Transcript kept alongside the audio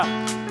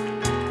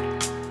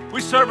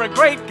We serve a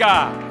great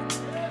God.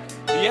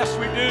 Yes,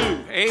 we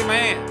do.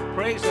 Amen.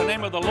 Praise the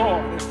name of the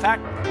Lord. In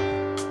fact,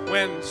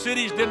 when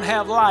cities didn't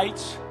have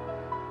lights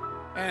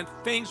and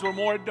things were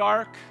more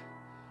dark,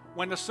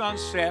 when the sun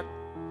set,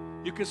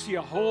 you could see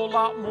a whole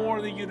lot more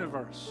of the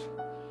universe,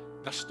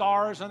 the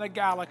stars and the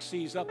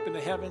galaxies up in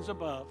the heavens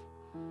above.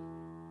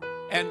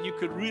 And you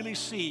could really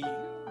see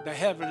the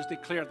heavens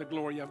declare the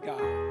glory of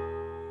God.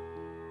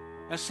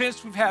 And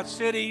since we've had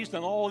cities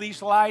and all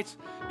these lights,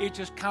 it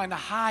just kind of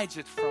hides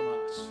it from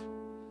us.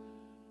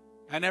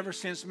 And ever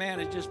since man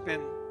has just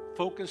been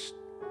focused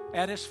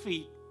at his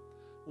feet,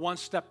 one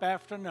step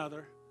after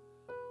another,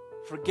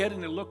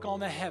 forgetting to look on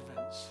the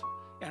heavens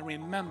and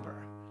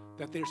remember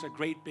that there's a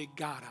great big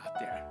God out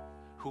there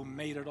who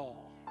made it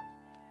all.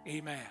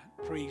 Amen.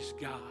 Praise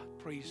God.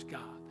 Praise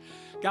God.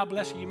 God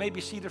bless you. You may be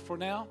seated for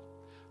now.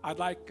 I'd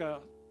like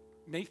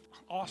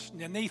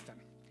Nathan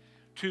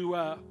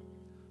to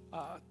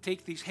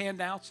take these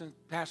handouts and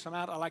pass them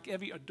out. I'd like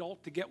every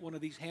adult to get one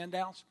of these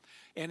handouts.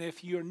 And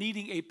if you're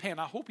needing a pen,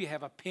 I hope you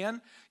have a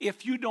pen.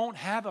 If you don't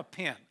have a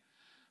pen,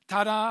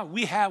 ta-da,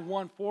 we have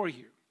one for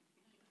you.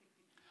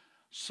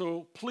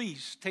 So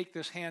please take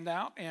this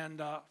handout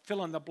and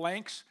fill in the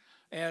blanks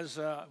as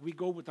we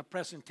go with the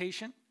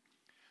presentation.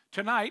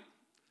 Tonight,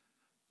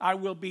 I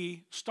will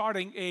be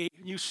starting a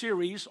new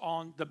series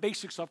on the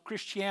basics of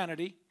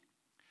Christianity.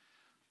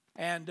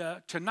 And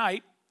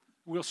tonight,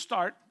 we'll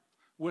start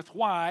with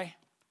why,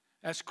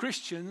 as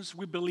Christians,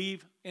 we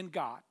believe in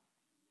God.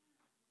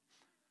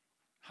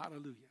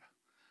 Hallelujah.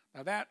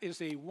 Now, that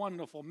is a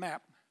wonderful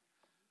map,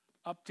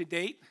 up to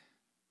date,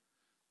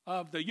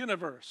 of the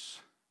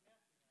universe.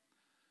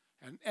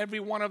 And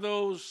every one of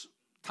those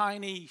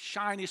tiny,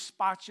 shiny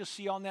spots you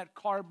see on that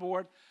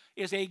cardboard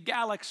is a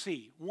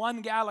galaxy.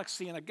 One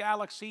galaxy, and a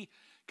galaxy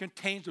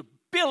contains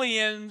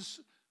billions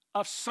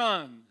of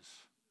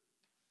suns.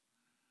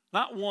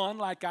 Not one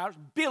like ours,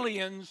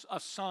 billions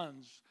of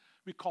suns.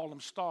 We call them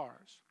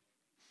stars.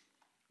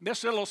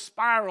 This little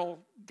spiral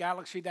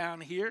galaxy down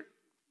here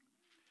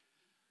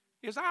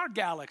is our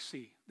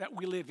galaxy that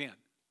we live in.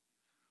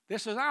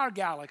 This is our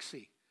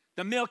galaxy,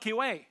 the Milky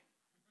Way.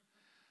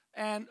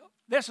 And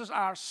this is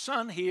our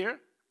sun here,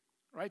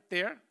 right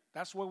there.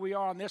 That's where we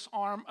are on this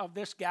arm of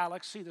this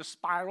galaxy, the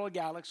spiral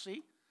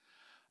galaxy.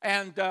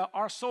 And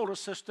our solar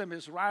system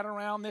is right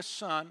around this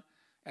sun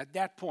at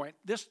that point,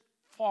 this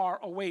far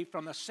away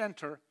from the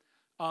center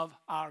of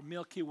our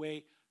Milky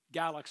Way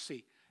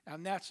galaxy.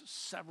 And that's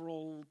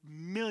several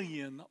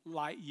million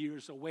light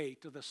years away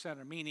to the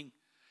center, meaning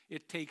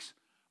it takes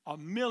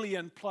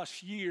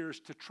 1,000,000+ years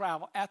to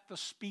travel at the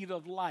speed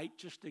of light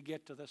just to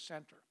get to the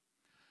center.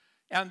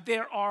 And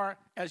there are,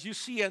 as you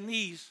see in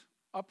these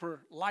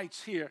upper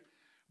lights here,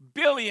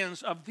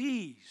 billions of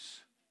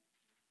these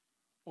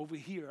over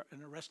here in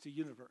the rest of the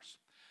universe.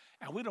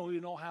 And we don't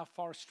even know how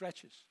far it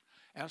stretches.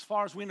 And as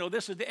far as we know,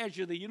 this is the edge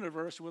of the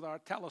universe with our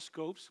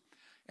telescopes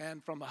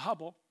and from the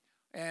Hubble.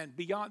 And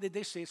beyond,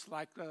 they say it's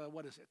like,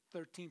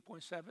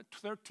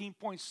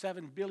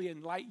 13.7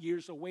 billion light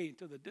years away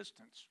into the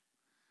distance.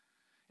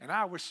 And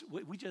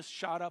we just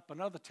shot up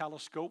another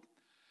telescope,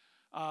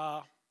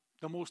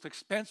 the most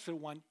expensive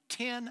one,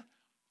 $10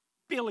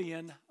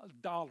 billion.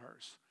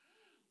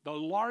 The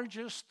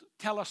largest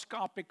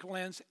telescopic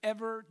lens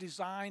ever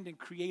designed and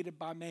created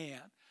by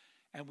man.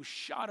 And we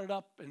shot it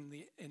up in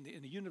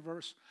the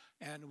universe,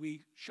 and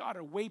we shot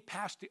it way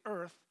past the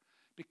Earth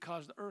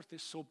because the Earth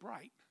is so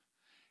bright.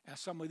 And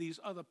some of these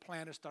other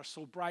planets are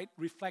so bright,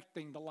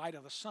 reflecting the light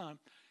of the sun,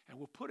 and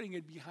we're putting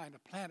it behind a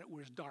planet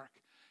where it's dark.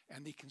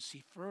 And they can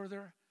see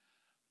further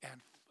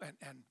and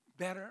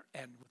better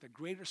and with a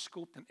greater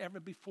scope than ever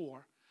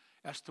before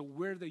as to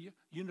where the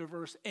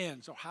universe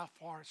ends or how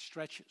far it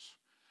stretches.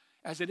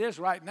 As it is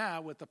right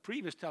now with the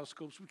previous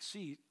telescopes, we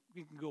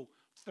can go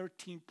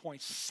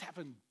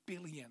 13.7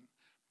 billion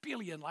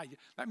light years.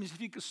 That means if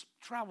you could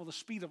travel the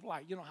speed of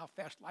light, you know how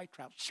fast light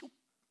travels.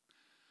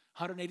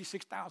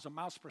 186,000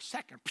 miles per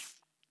second.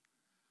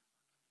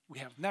 We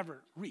have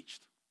never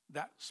reached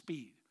that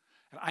speed.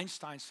 And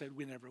Einstein said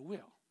we never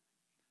will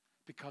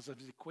because of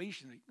his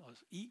equation,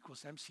 E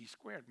equals mc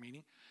squared,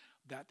 meaning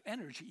that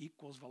energy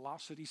equals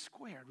velocity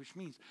squared, which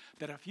means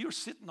that if you're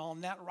sitting on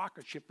that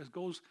rocket ship that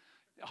goes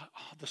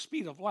the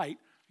speed of light,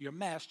 your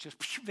mass just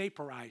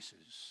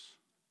vaporizes.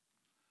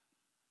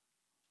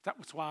 That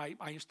was why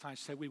Einstein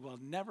said we will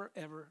never,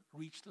 ever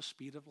reach the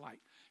speed of light.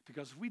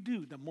 Because if we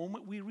do, the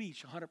moment we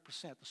reach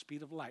 100% the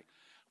speed of light,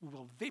 we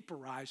will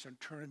vaporize and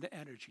turn into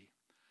energy.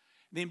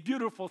 The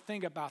beautiful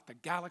thing about the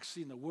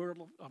galaxy and the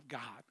world of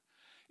God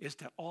is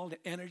that all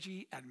the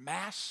energy and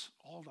mass,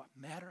 all the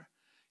matter,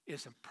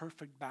 is in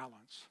perfect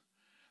balance.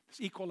 There's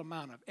equal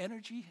amount of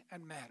energy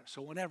and matter.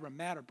 So whenever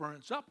matter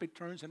burns up, it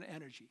turns into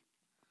energy.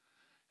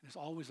 And there's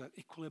always an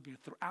equilibrium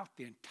throughout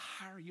the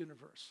entire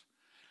universe.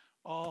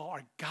 Oh,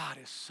 our God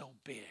is so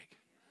big.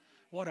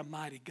 What a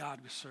mighty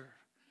God we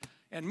serve.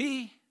 And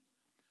me,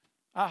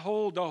 I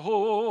hold the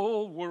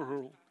whole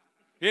world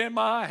in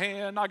my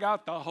hand. I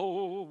got the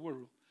whole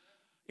world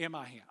in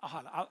my hand.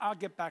 I'll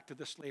get back to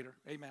this later.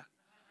 Amen.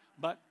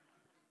 But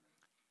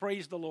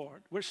praise the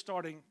Lord. We're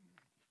starting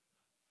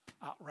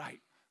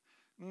outright.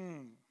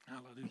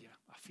 Hallelujah.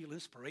 I feel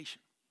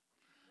inspiration.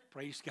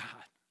 Praise God.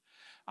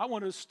 I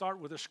want to start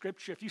with a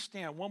scripture. If you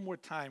stand one more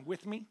time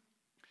with me,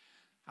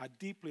 I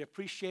deeply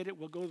appreciate it.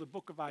 We'll go to the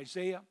book of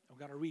Isaiah. I've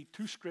got to read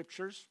two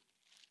scriptures.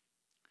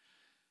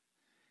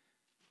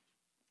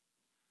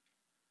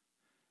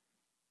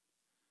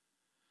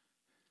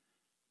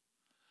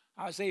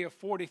 Isaiah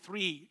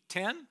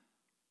 43:10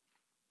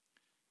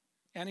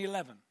 and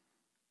 11.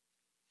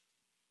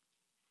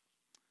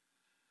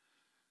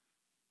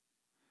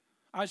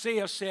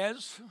 Isaiah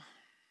says,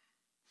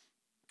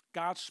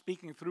 God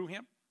speaking through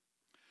him,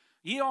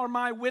 "Ye are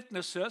my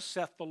witnesses,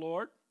 saith the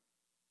Lord,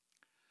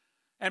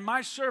 and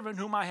my servant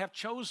whom I have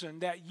chosen,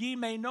 that ye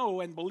may know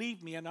and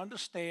believe me and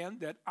understand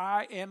that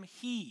I am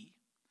he.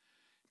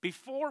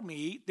 Before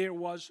me there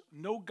was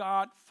no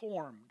God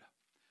formed,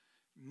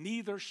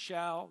 neither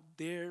shall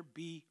there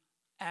be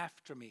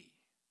after me.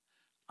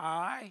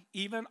 I,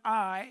 even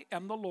I,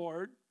 am the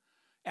Lord,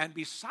 and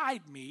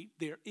beside me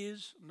there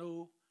is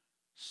no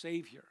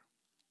Savior."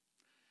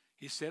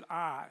 He said,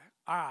 I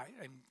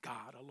am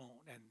God alone,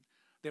 and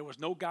there was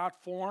no God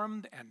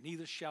formed, and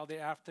neither shall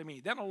there after me.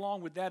 Then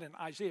along with that in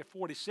Isaiah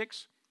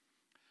 46,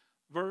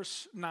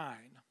 verse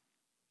 9.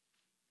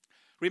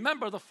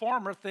 "Remember the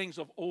former things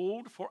of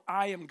old, for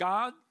I am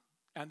God,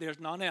 and there's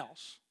none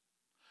else.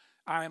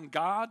 I am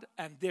God,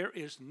 and there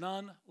is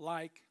none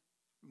like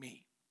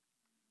me."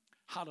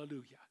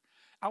 Hallelujah.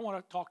 I want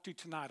to talk to you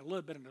tonight a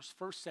little bit in this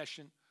first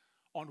session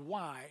on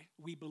why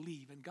we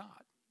believe in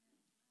God.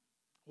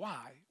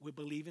 Why we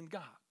believe in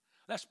God.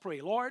 Let's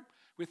pray. Lord,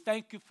 we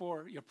thank you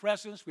for your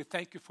presence. We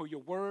thank you for your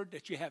word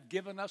that you have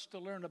given us to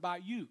learn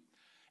about you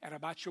and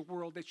about your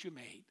world that you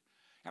made,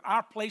 and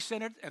our place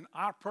in it and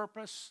our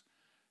purpose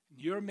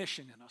and your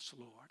mission in us,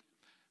 Lord.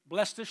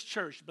 Bless this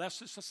church, bless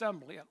this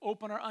assembly, and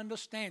open our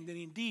understanding.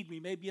 Indeed,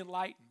 we may be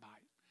enlightened by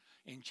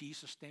it. In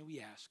Jesus' name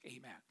we ask,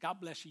 amen. God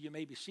bless you. You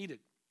may be seated.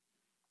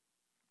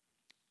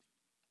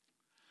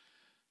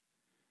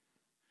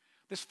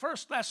 This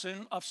first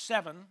lesson of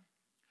 7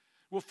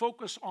 will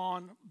focus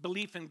on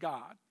belief in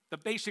God, the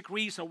basic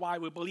reason why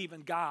we believe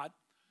in God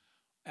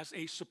as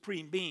a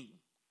supreme being.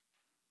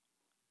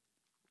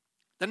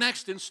 The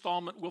next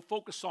installment will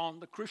focus on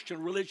the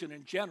Christian religion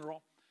in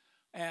general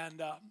and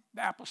the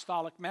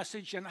apostolic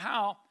message and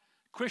how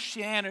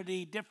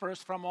Christianity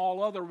differs from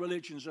all other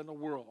religions in the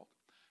world.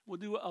 We'll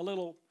do a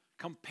little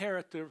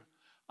comparative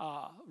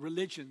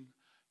religion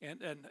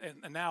and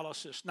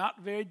analysis. Not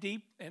very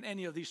deep in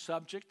any of these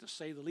subjects, to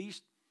say the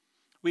least.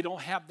 We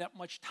don't have that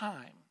much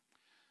time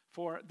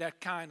for that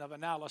kind of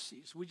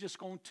analysis. We're just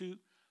going to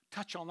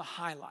touch on the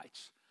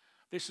highlights.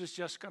 This is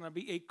just going to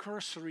be a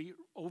cursory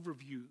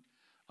overview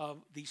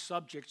of these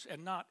subjects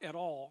and not at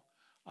all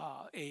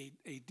a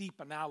deep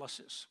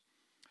analysis.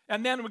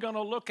 And then we're going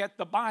to look at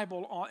the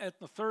Bible at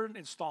the third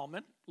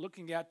installment,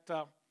 looking at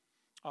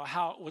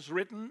how it was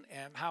written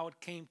and how it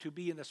came to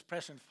be in its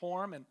present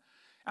form, and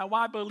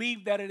why I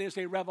believe that it is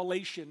a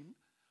revelation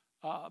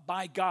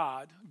by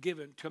God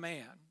given to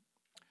man.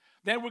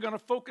 Then we're going to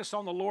focus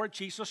on the Lord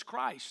Jesus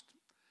Christ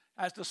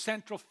as the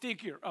central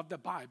figure of the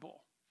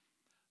Bible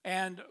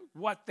and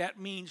what that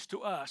means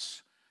to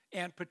us,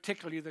 and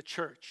particularly the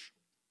church.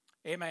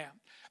 Amen.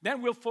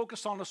 Then we'll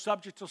focus on the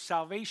subject of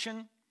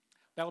salvation.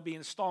 That'll be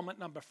installment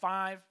number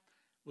 5.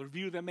 We'll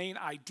review the main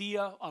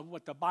idea of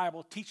what the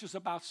Bible teaches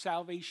about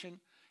salvation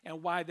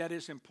and why that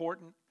is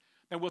important.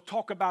 Then we'll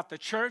talk about the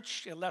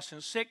church in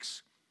lesson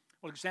 6.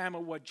 We'll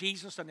examine what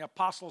Jesus and the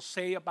apostles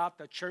say about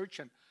the church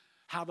and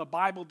how the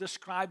Bible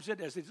describes it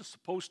as it is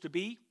supposed to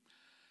be.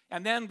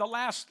 And then the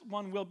last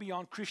one will be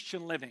on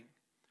Christian living,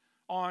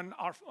 on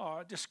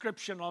our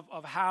description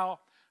of how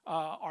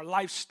our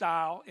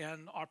lifestyle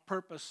and our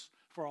purpose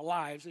for our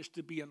lives is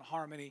to be in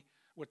harmony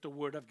with the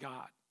Word of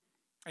God.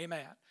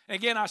 Amen. And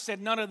again, I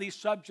said none of these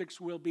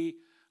subjects will be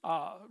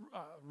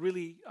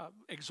really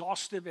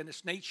exhaustive in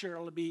its nature.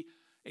 It'll be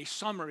a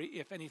summary,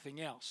 if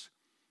anything else.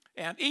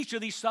 And each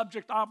of these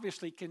subjects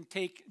obviously can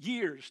take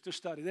years to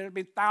study. There have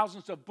been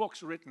thousands of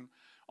books written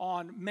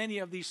on many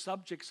of these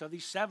subjects, of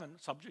these 7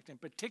 subjects in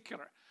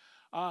particular.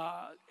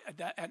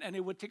 And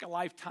it would take a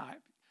lifetime.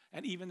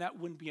 And even that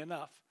wouldn't be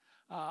enough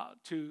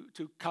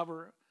to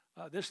cover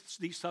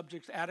these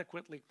subjects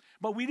adequately.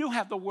 But we do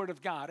have the Word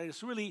of God. And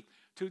it's really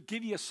to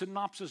give you a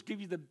synopsis,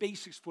 give you the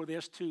basics for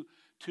this,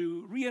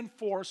 to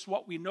reinforce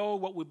what we know,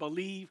 what we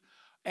believe,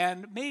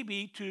 and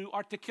maybe to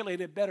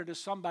articulate it better to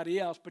somebody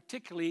else,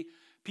 particularly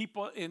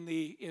people in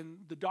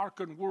the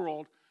darkened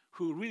world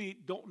who really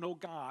don't know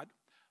God.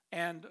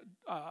 And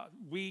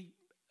we,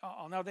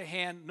 on the other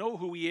hand, know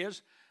who He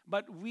is,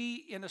 but we,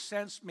 in a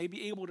sense, may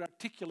be able to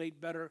articulate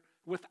better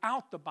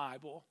without the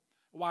Bible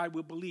why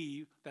we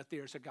believe that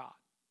there's a God.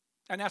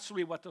 And that's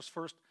really what this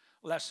first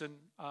lesson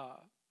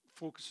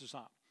focuses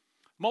on.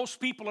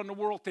 Most people in the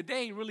world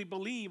today really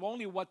believe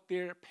only what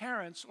their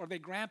parents or their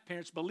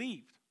grandparents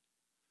believed.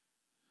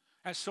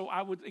 And so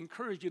I would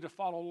encourage you to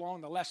follow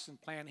along the lesson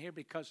plan here,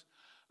 because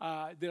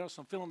there are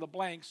some fill in the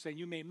blanks and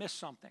you may miss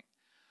something.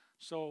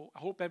 So I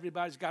hope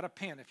everybody's got a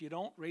pen. If you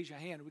don't, raise your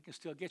hand. We can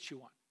still get you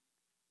one.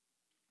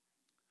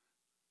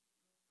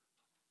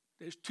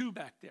 There's two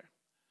back there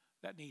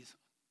that needs.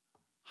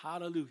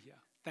 Hallelujah.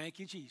 Thank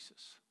you,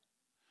 Jesus.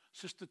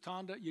 Sister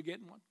Tonda, you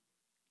getting one?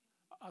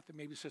 I think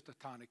maybe Sister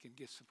Tonda can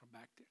get some from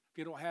back there. If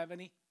you don't have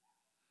any,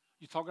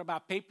 you talking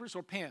about papers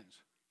or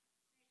pens?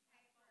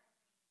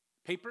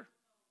 Paper?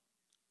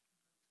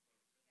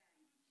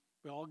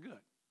 We're all good.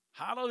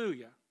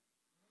 Hallelujah.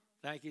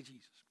 Thank you,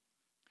 Jesus.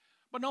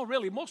 But no,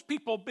 really, most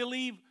people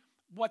believe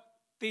what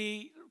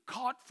they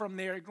caught from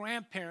their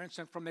grandparents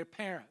and from their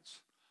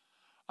parents.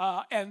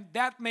 And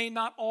that may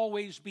not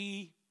always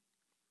be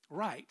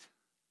right.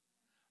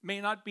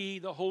 May not be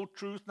the whole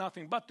truth,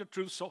 nothing but the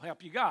truth, so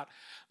help you God.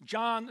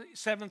 John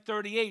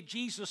 7:38,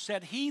 Jesus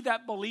said, "He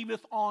that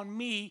believeth on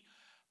me,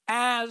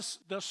 as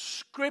the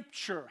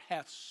Scripture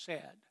hath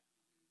said,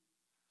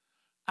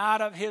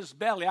 out of his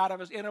belly, out of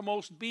his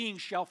innermost being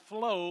shall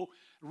flow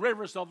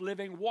rivers of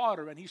living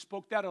water." And he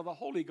spoke that of the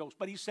Holy Ghost.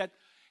 But he said,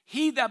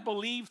 "He that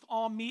believeth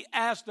on me,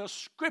 as the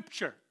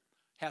Scripture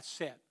hath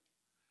said."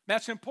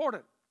 That's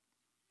important,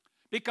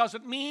 because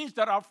it means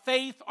that our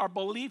faith, our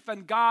belief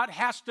in God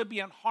has to be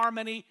in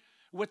harmony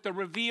with the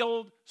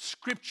revealed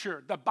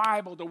Scripture, the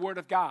Bible, the Word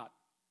of God.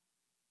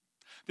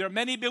 There are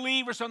many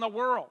believers in the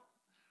world.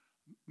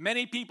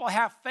 Many people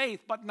have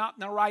faith, but not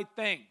in the right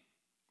thing.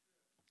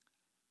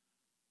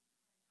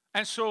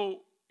 And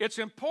so it's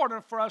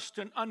important for us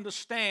to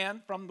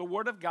understand from the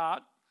Word of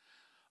God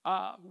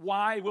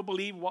why we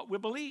believe what we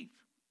believe,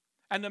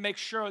 and to make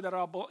sure that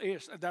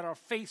our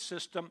faith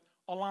system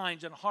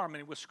aligns in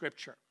harmony with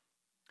Scripture.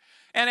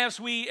 And as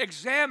we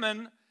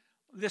examine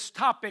this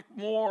topic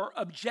more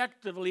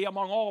objectively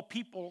among all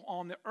people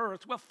on the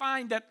earth, we'll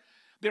find that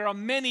there are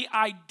many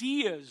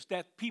ideas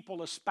that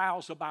people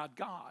espouse about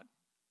God.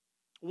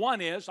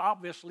 One is,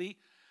 obviously,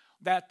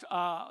 that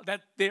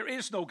there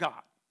is no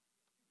God,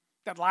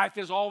 that life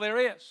is all there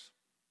is.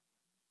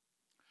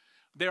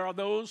 There are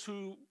those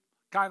who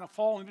kind of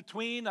fall in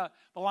between the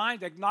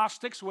lines,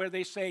 agnostics, where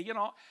they say,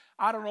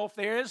 I don't know if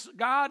there is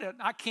God,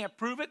 and I can't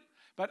prove it,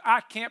 but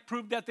I can't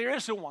prove that there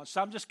isn't one.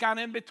 So I'm just kind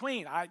of in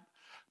between. I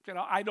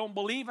don't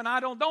believe and I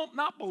don't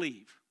not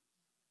believe.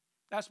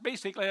 That's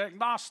basically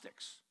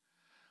agnostics.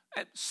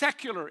 And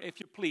secular, if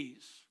you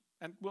please.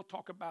 And we'll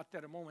talk about that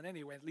in a moment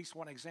anyway, at least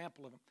one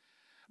example of them.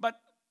 But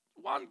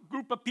one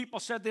group of people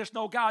said there's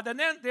no God. And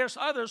then there's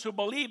others who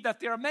believe that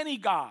there are many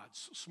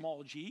gods,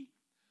 small g,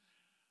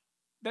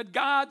 that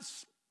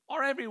gods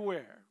are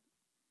everywhere.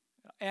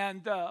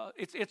 And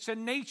it's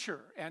in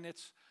nature, and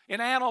it's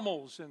in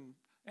animals,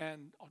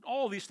 and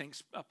all these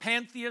things.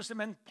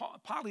 Pantheism and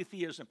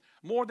polytheism.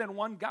 More than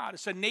one God.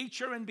 It's a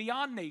nature and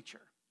beyond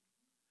nature.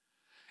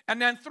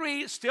 And then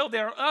three, still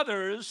there are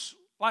others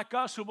like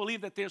us who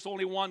believe that there's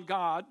only one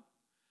God,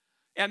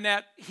 and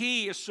that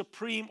He is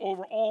supreme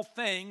over all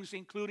things,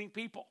 including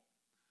people.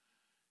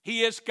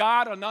 He is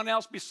God, and none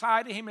else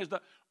beside Him is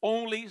the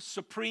only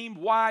supreme,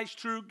 wise,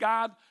 true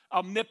God,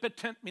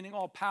 omnipotent, meaning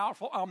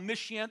all-powerful,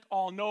 omniscient,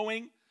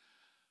 all-knowing.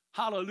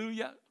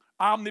 Hallelujah.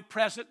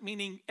 Omnipresent,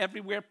 meaning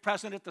everywhere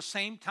present at the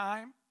same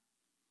time.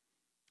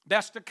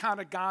 That's the kind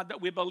of God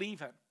that we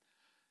believe in.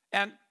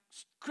 And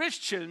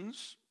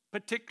Christians,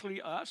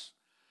 particularly us,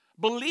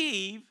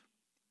 believe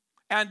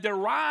and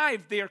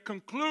derive their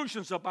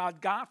conclusions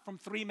about God from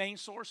three main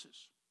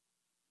sources.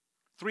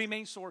 Three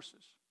main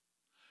sources.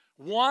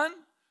 One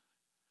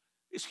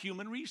is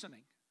human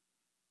reasoning.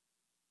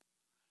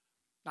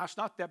 Now, it's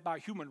not that by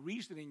human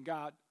reasoning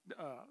God,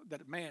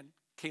 that man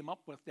came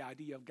up with the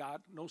idea of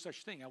God. No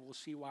such thing. I will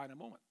see why in a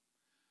moment.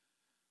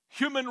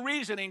 Human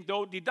reasoning,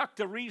 though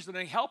deductive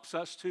reasoning, helps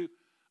us to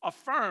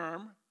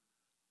affirm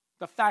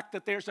the fact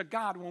that there's a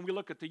God when we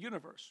look at the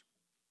universe.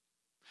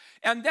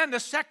 And then the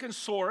second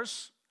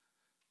source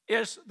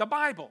is the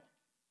Bible.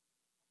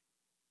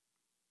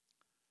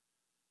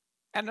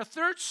 And the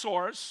third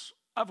source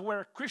of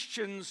where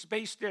Christians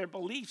base their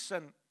beliefs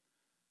and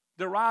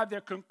derive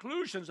their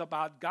conclusions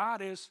about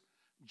God is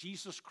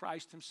Jesus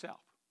Christ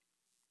Himself.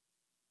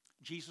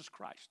 Jesus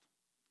Christ.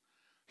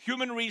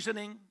 Human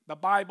reasoning, the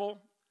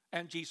Bible,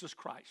 and Jesus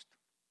Christ.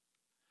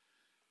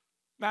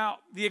 Now,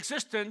 the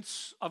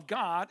existence of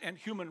God and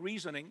human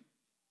reasoning,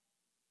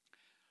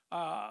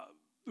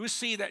 we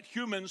see that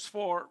humans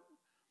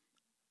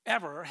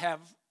forever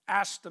have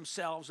asked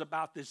themselves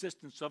about the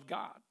existence of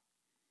God.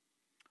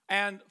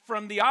 And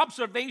from the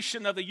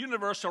observation of the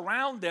universe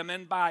around them,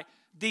 and by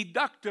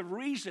deductive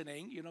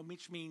reasoning,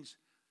 which means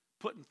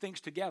putting things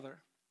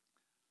together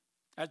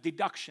as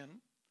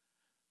deduction,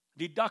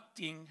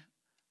 deducting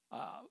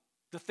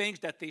the things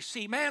that they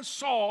see, man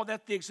saw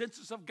that the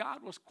existence of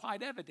God was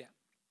quite evident.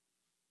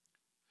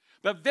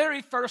 The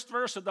very first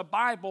verse of the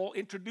Bible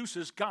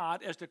introduces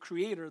God as the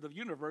creator of the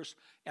universe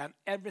and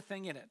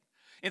everything in it.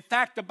 In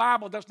fact, the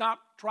Bible does not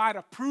try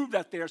to prove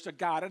that there's a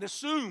God. It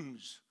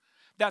assumes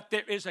that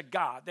there is a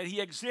God, that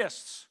He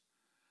exists,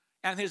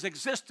 and His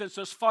existence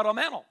is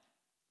fundamental.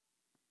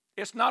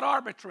 It's not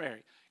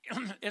arbitrary.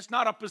 It's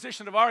not a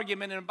position of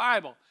argument in the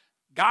Bible.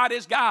 God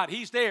is God.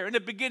 He's there. In the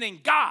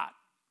beginning, God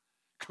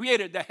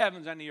created the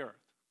heavens and the earth.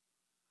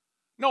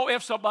 No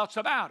ifs or buts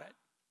about it.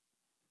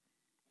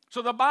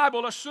 So the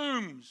Bible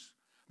assumes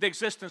the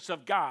existence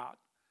of God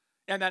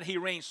and that he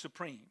reigns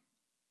supreme.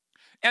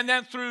 And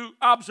then through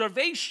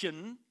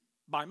observation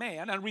by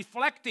man and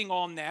reflecting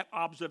on that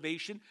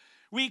observation,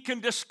 we can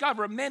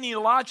discover many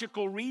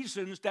logical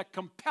reasons that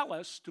compel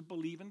us to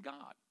believe in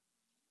God.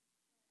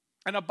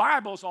 And the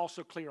Bible is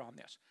also clear on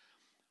this.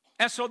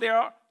 And so there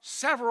are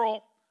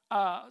several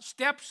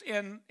steps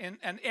in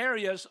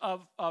areas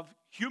of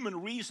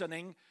human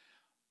reasoning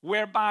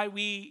whereby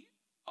we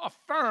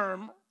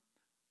affirm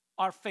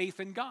our faith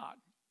in God.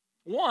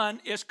 One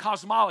is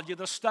cosmology,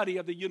 the study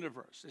of the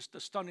universe. It's the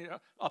study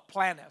of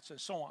planets and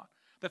so on,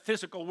 the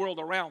physical world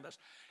around us.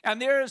 And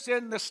there is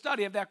in the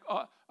study of that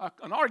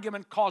an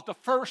argument called the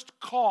first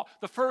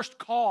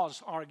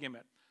cause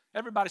argument.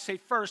 Everybody say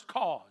first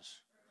cause.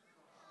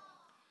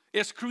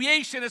 It's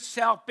creation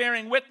itself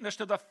bearing witness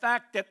to the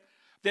fact that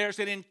there's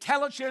an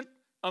intelligent,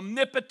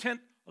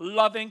 omnipotent,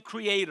 loving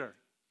creator.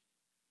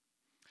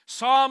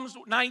 Psalms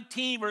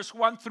 19, verse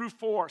 1 through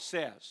 4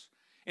 says,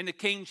 in the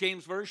King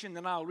James Version,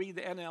 and I'll read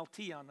the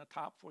NLT on the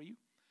top for you.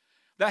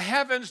 The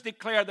heavens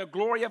declare the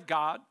glory of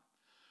God,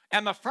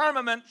 and the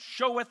firmament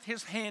showeth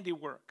his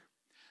handiwork.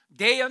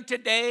 Day unto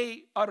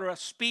day uttereth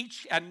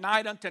speech, and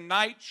night unto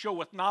night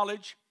showeth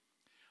knowledge.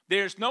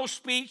 There is no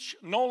speech,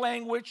 no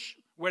language,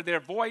 where their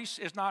voice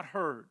is not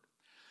heard.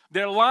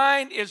 Their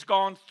line is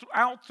gone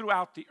out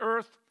throughout the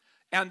earth,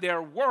 and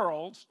their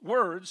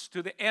words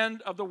to the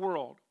end of the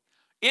world.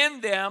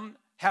 In them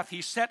hath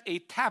he set a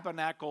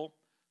tabernacle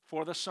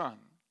for the sun.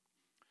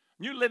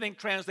 New Living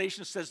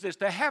Translation says this: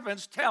 the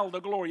heavens tell the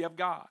glory of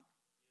God.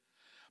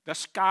 The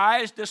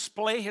skies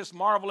display his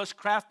marvelous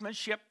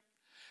craftsmanship.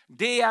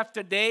 Day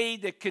after day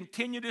they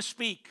continue to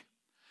speak.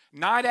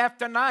 Night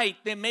after night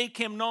they make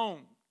him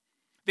known.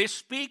 They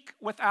speak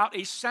without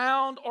a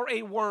sound or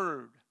a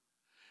word.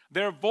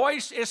 Their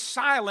voice is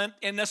silent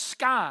in the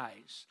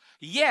skies.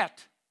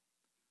 Yet,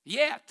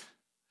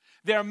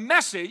 their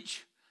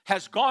message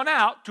has gone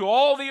out to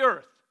all the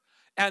earth,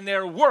 and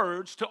their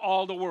words to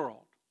all the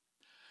world.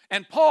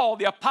 And Paul,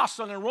 the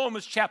apostle, in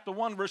Romans chapter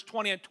 1, verse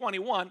 20 and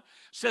 21,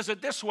 says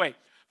it this way: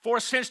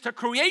 for since the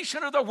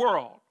creation of the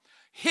world,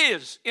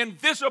 his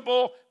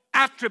invisible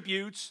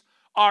attributes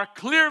are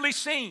clearly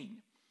seen,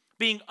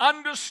 being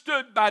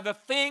understood by the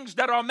things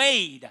that are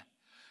made,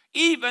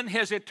 even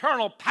his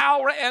eternal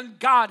power and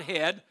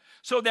Godhead,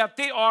 so that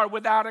they are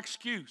without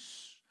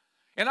excuse.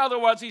 In other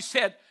words, he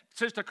said,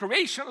 since the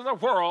creation of the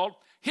world,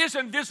 his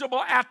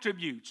invisible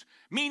attributes,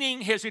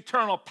 meaning his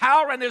eternal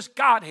power and his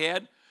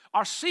Godhead,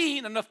 are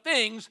seen in the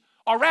things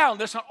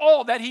around us and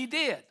all that he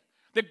did.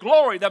 The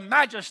glory, the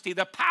majesty,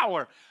 the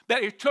power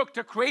that it took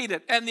to create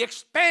it, and the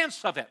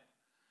expanse of it,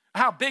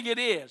 how big it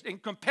is in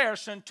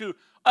comparison to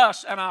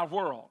us and our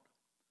world.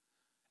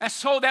 And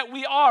so that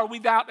we are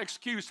without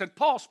excuse. And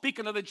Paul,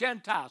 speaking of the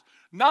Gentiles,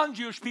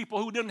 non-Jewish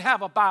people who didn't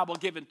have a Bible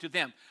given to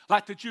them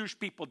like the Jewish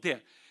people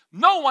did.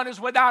 No one is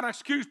without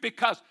excuse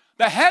because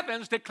the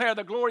heavens declare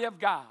the glory of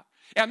God.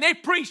 And they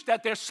preach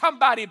that there's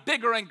somebody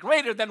bigger and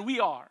greater than we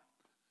are.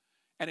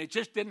 And it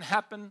just didn't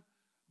happen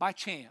by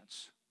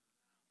chance.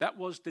 That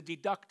was the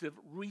deductive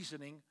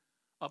reasoning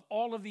of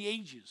all of the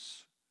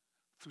ages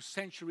through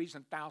centuries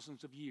and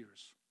thousands of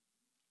years.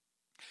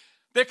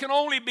 There can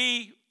only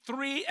be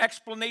three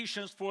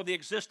explanations for the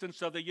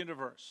existence of the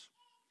universe.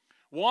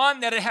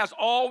 One, that it has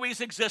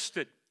always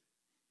existed.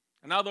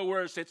 In other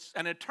words, it's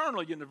an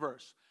eternal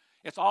universe.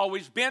 It's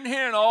always been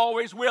here and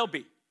always will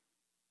be.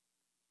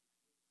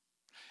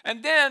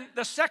 And then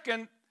the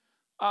second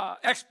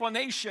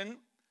explanation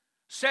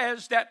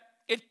says that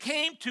it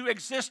came to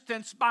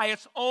existence by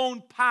its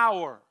own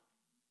power.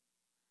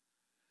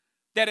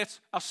 That it's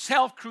a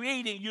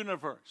self-creating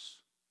universe.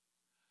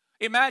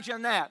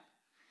 Imagine that.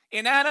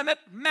 Inanimate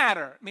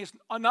matter means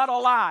not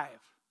alive,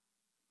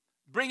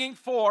 bringing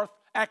forth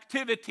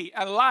activity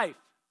and life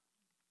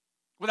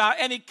without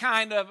any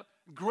kind of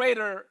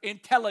greater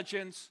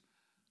intelligence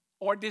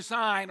or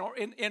design or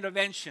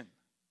intervention.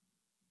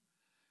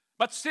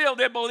 But still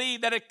they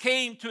believe that it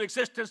came to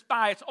existence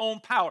by its own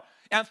power.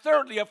 And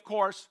thirdly, of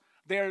course,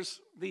 there's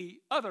the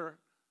other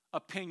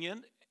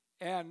opinion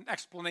and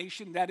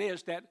explanation, that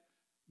is that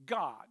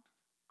God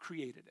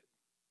created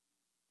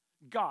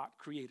it. God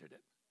created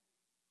it.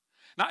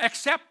 Now,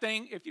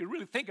 accepting, if you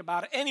really think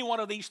about it, any one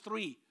of these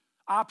three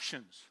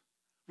options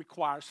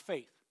requires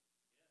faith.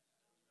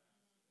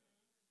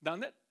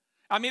 Doesn't it?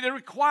 I mean, it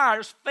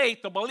requires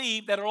faith to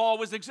believe that it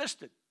always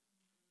existed.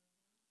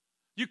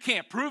 You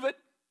can't prove it.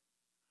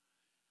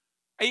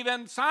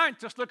 Even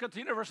scientists look at the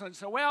universe and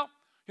say, well,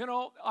 you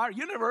know, our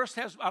universe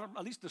has,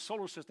 at least the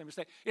solar system,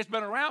 it's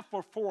been around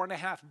for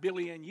 4.5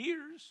 billion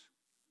years.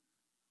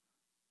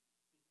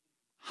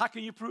 How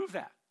can you prove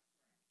that?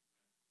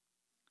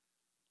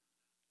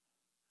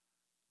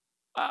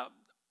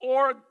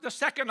 Or the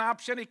second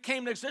option, it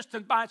came to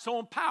existence by its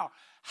own power.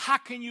 How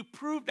can you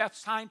prove that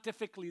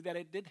scientifically that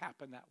it did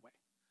happen that way?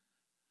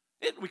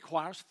 It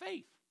requires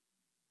faith.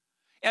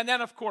 And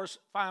then, of course,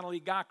 finally,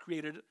 God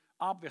created it.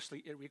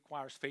 Obviously, it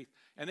requires faith.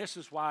 And this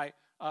is why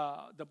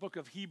the book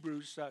of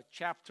Hebrews,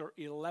 chapter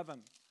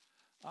 11,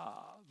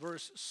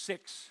 verse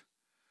 6,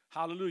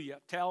 hallelujah,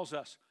 tells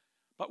us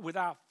but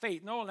without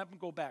faith. No, let me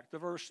go back to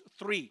verse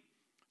 3.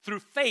 Through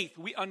faith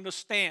we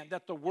understand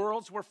that the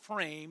worlds were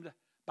framed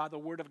by the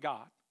word of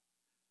God,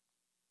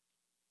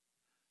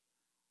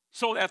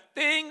 so that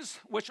things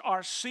which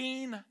are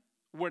seen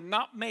were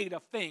not made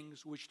of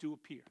things which do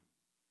appear.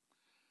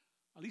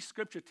 At least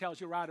Scripture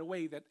tells you right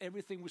away that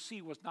everything we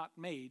see was not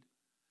made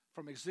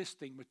from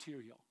existing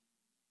material,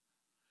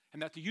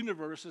 and that the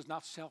universe is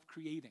not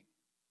self-creating.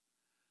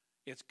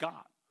 It's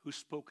God who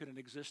spoke it in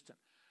existence.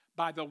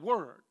 By the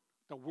word,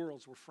 the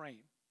worlds were framed.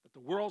 But the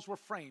worlds were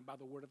framed by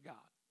the word of God.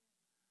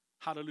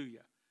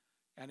 Hallelujah.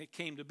 And it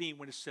came to be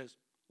when it says,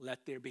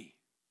 let there be.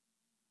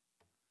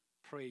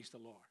 Praise the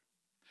Lord.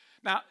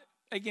 Now,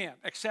 again,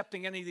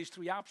 accepting any of these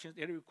three options,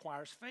 it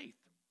requires faith.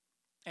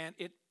 And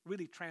it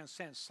really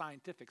transcends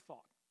scientific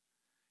thought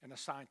and a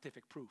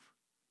scientific proof.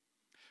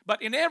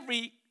 But in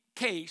every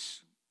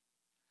case,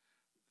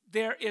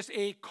 there is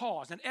a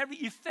cause. In every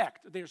effect,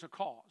 there's a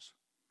cause.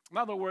 In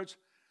other words,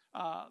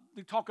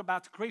 we talk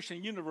about the creation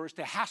of the universe,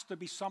 there has to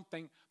be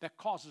something that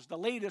causes. The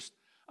latest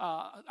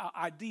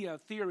idea,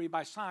 theory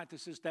by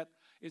scientists is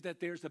that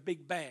there's a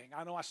Big Bang.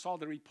 I know I saw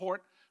the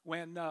report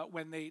when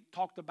they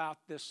talked about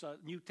this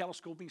new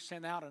telescope being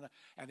sent out,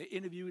 and they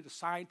interviewed a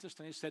scientist,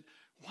 and they said,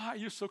 why are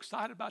you so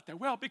excited about that?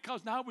 Well,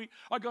 because now we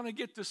are going to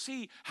get to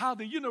see how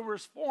the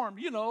universe formed.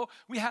 You know,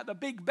 we had the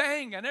Big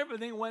Bang, and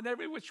everything went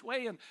every which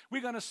way, and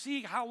we're going to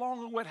see how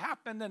long it would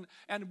happen,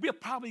 and we'll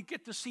probably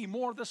get to see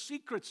more of the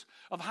secrets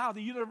of how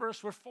the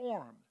universe was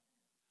formed.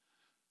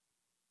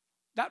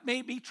 That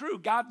may be true.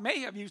 God may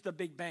have used the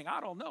Big Bang.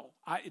 I don't know.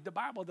 The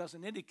Bible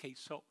doesn't indicate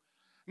so.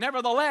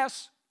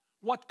 Nevertheless,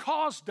 what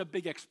caused the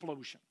big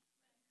explosion?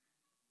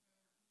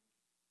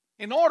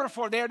 In order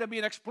for there to be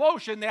an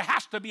explosion, there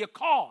has to be a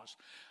cause.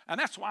 And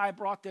that's why I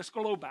brought this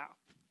globe out.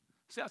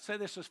 See, I'd say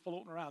this is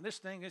floating around. This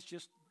thing is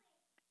just,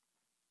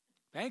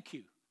 thank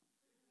you.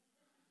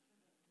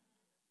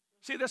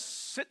 See, this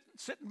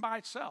sitting by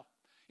itself.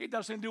 It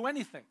doesn't do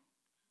anything.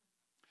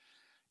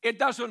 It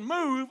doesn't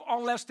move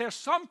unless there's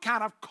some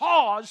kind of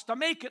cause to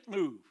make it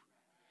move.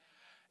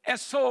 And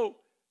so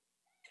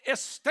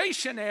it's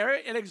stationary,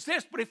 it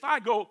exists, but if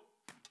I go,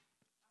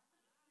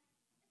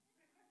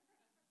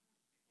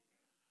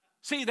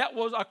 see, that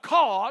was a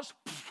cause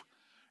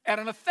and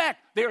an effect.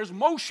 There's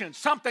motion.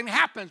 Something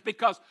happens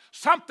because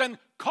something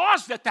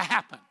caused it to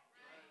happen.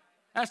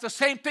 That's the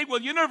same thing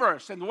with the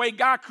universe and the way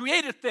God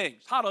created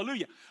things.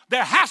 Hallelujah.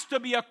 There has to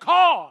be a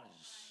cause.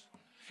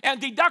 And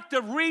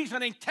deductive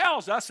reasoning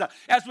tells us,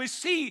 as we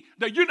see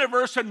the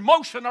universe in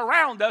motion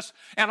around us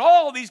and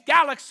all these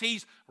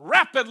galaxies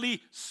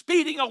rapidly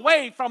speeding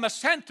away from a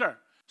center,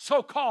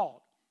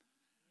 so-called,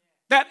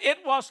 that it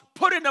was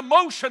put into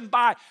motion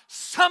by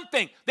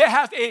something that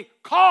has a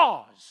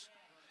cause.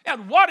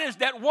 And what is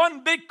that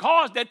one big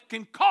cause that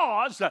can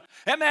cause,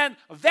 amen,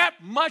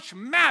 that much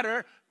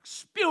matter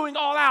spewing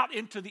all out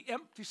into the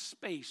empty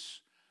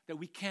space that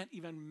we can't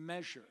even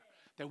measure,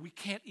 that we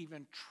can't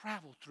even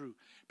travel through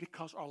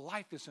because our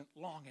life isn't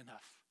long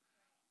enough.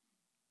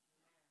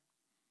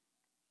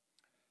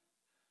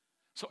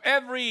 So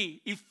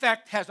every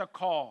effect has a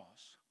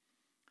cause.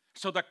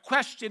 So the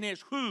question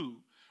is who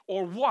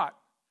or what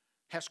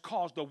has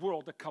caused the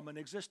world to come in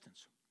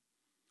existence.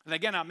 And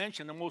again, I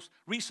mentioned the most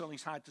recently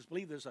scientists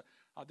believe there was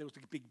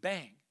a Big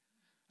Bang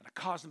and a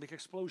cosmic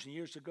explosion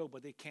years ago,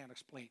 but they can't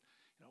explain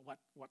what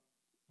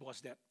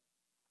was that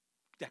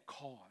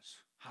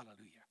cause.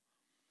 Hallelujah.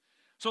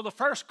 So the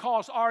first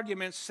cause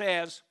argument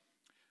says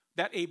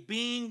that a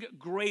being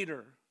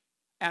greater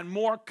and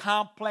more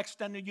complex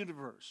than the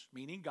universe,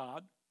 meaning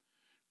God,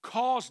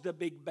 caused the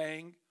Big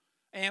Bang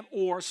and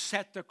or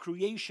set the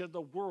creation of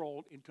the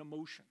world into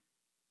motion.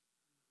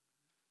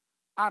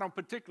 I don't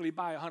particularly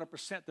buy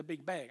 100% the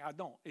Big Bang. I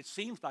don't. It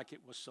seems like it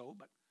was so,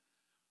 but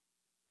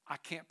I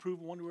can't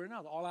prove one way or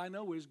another. All I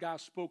know is God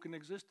spoke in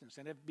existence,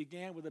 and if it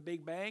began with a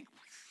Big Bang,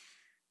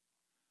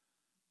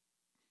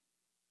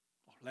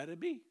 let it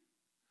be.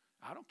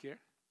 I don't care.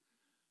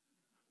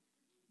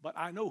 But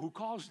I know who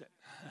caused it.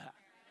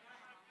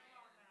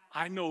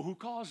 I know who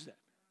caused it.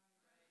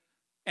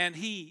 And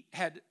he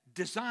had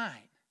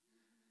designed.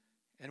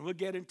 And we'll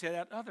get into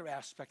that other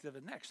aspect of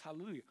it next.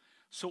 Hallelujah.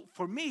 So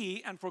for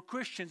me and for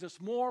Christians,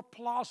 it's more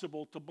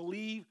plausible to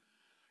believe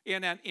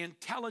in an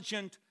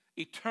intelligent,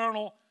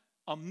 eternal,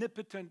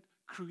 omnipotent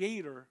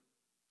creator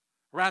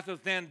rather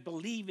than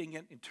believing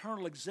in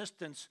eternal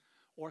existence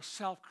or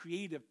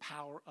self-creative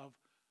power of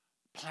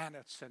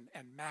planets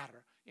and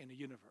matter in the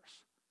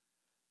universe.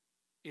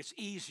 It's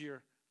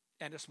easier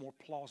and it's more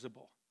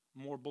plausible,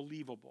 more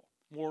believable,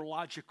 more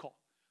logical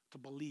to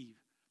believe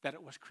that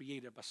it was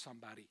created by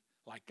somebody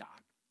like God.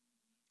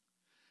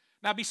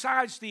 Now,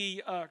 besides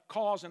the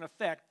cause and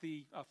effect,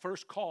 the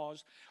first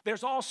cause,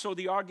 there's also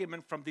the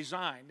argument from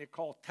design. They're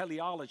called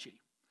teleology.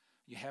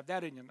 You have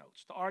that in your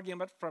notes. The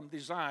argument from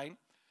design,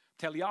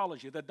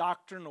 teleology, the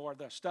doctrine or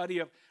the study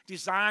of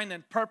design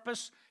and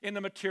purpose in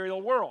the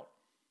material world.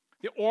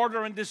 The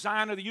order and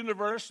design of the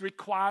universe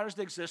requires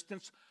the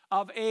existence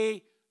of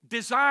a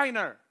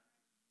designer.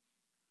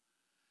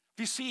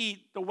 If you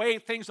see the way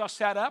things are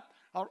set up,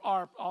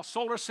 our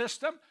solar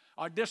system,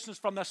 our distance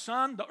from the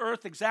sun, the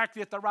earth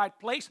exactly at the right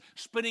place,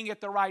 spinning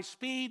at the right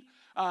speed.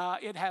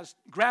 It has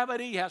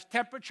gravity, it has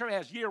temperature, it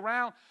has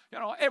year-round.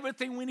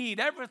 Everything we need.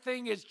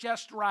 Everything is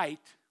just right.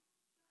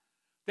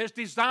 There's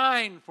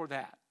design for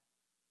that.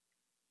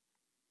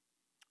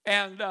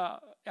 And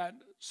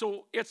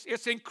so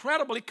it's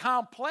incredibly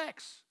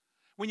complex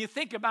when you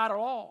think about it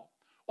all.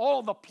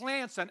 All the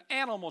plants and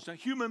animals and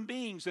human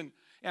beings and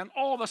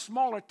all the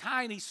smaller,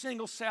 tiny,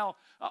 single-cell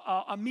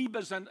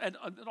amoebas and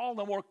all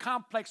the more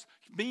complex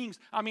beings.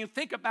 I mean,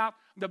 think about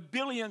the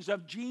billions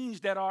of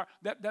genes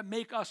that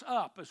make us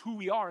up as who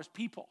we are as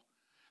people.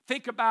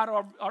 Think about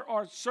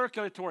our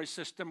circulatory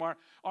system, our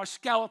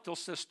skeletal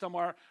system,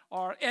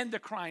 our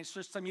endocrine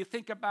system. You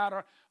think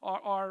about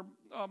our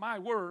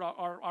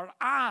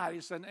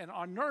eyes and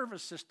our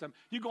nervous system.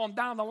 You're going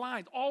down the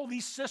line. All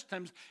these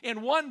systems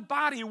in one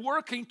body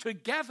working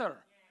together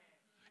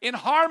in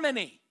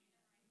harmony.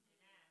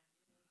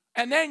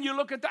 And then you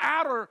look at the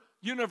outer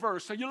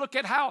universe, and you look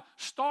at how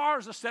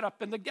stars are set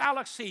up in the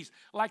galaxies,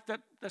 like the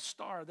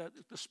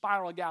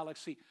spiral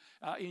galaxy.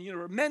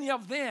 Many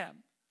of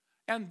them.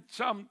 And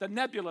some, the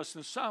nebulous,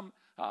 and some,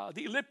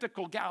 the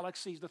elliptical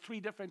galaxies, the three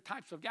different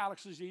types of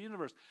galaxies in the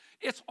universe.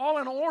 It's all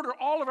in order.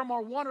 All of them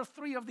are one or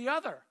three of the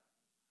other.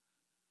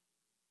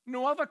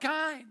 No other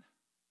kind.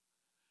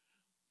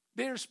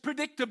 There's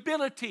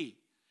predictability.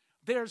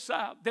 There's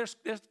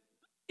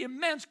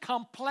immense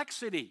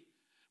complexity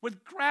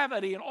with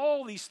gravity and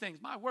all these things.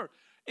 My word,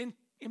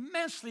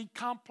 immensely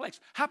complex.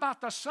 How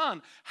about the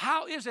sun?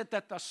 How is it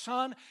that the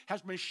sun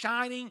has been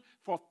shining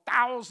for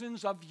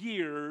thousands of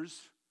years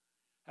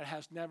and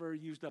has never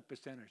used up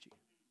its energy?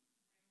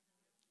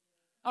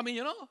 I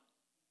mean,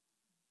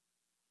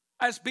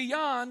 it's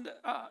beyond,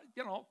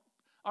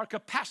 our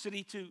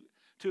capacity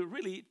to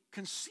really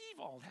conceive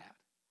all that.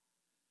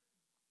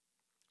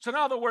 So in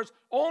other words,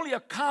 only a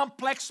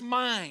complex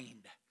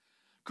mind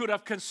could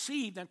have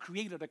conceived and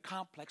created a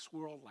complex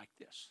world like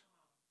this.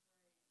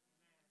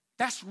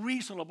 That's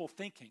reasonable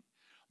thinking.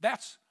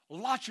 That's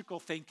logical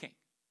thinking.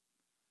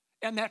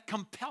 And that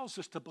compels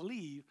us to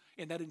believe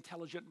in that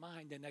intelligent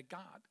mind and that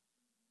God.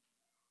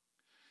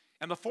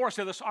 And the force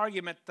of this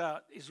argument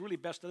is really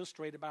best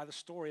illustrated by the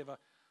story of a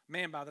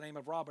man by the name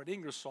of Robert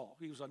Ingersoll.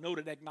 He was a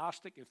noted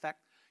agnostic. In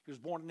fact, he was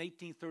born in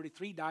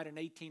 1833, died in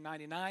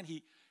 1899.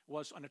 He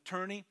was an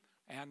attorney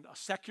and a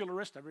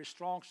secularist, a very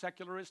strong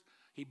secularist.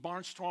 He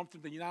barnstormed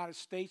through the United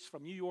States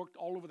from New York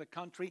all over the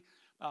country,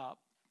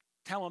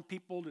 telling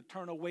people to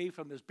turn away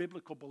from this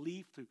biblical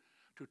belief, to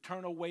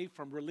turn away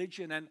from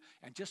religion and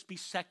just be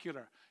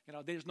secular.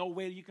 There's no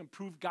way you can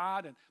prove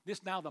God, and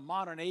this now the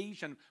modern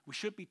age, and we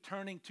should be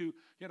turning to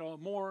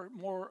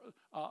more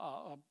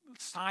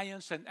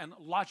science and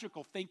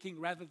logical thinking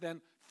rather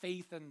than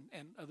faith and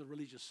other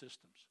religious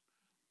systems.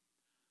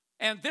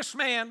 And this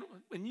man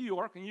in New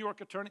York, a New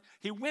York attorney,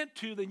 he went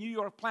to the New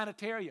York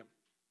Planetarium.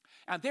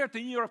 And there at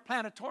the New York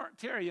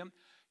Planetarium,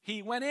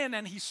 he went in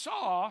and he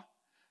saw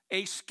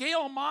a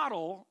scale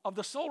model of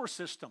the solar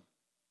system.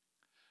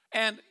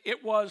 And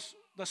it was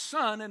the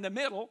sun in the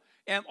middle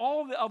and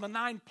all the other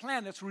 9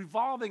 planets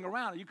revolving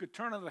around it. You could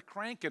turn on the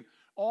crank and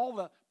all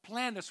the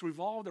planets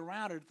revolved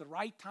around it at the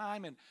right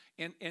time and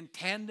in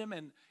tandem.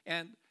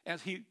 And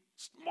as he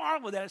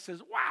marveled at it,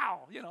 says,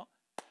 wow,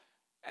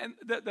 And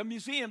the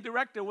museum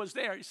director was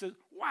there. He said,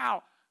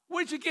 wow,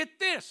 where'd you get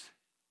this?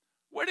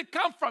 Where'd it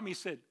come from? He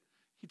said.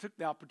 He took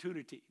the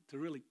opportunity to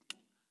really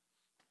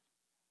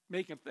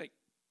make him think.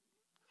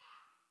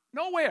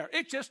 Nowhere.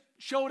 It just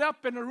showed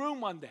up in the room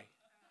one day.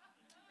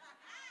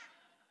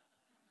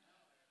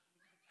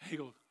 He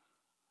goes,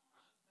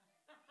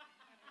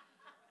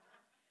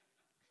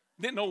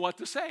 didn't know what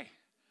to say.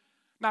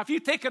 Now, if you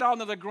take it on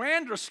to the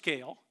grander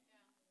scale,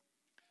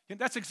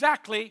 that's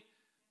exactly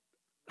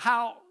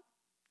how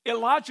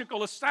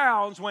illogical it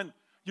sounds when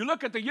you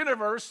look at the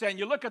universe and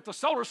you look at the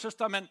solar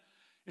system and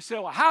you say,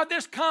 well, how'd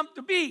this come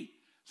to be?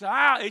 So,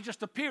 it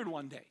just appeared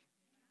one day.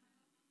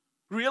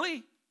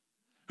 Really?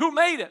 Who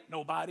made it?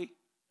 Nobody.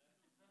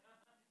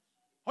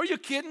 Are you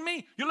kidding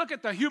me? You look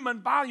at the human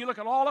body, you look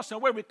at all us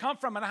and where we come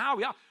from and how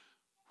we are.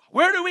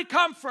 Where do we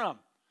come from?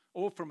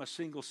 Oh, from a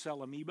single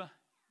cell amoeba.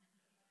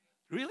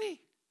 Really?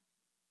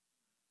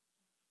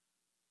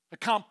 The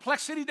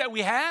complexity that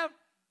we have,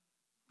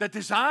 the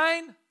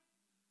design,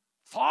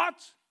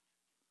 thoughts,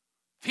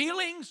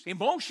 feelings,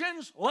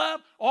 emotions,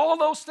 love, all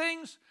those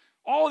things,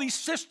 all these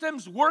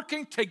systems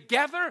working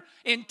together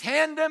in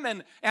tandem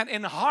and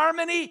in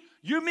harmony.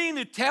 You mean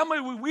to tell me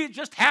we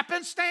just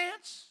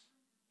happenstance?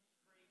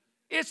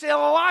 It's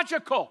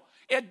illogical.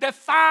 It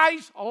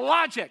defies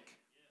logic.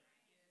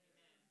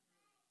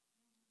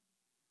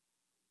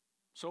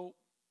 So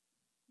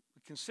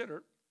we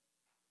consider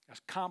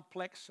as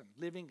complex and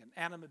living and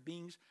animate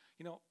beings,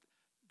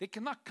 they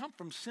cannot come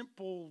from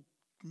simple,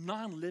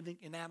 non-living,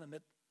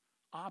 inanimate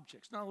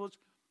objects. In other words,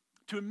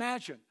 to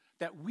imagine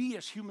that we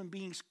as human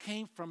beings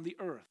came from the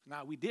earth.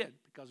 Now, we did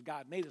because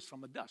God made us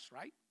from the dust,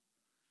 right?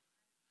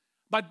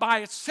 But by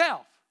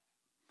itself,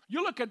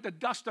 you look at the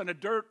dust and the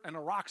dirt and the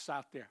rocks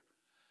out there.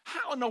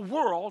 How in the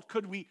world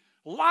could we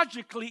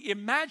logically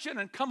imagine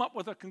and come up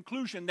with a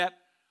conclusion that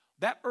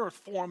that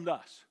earth formed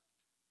us?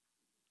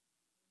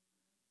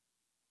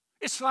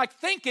 It's like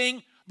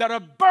thinking that a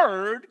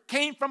bird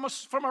came from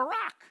a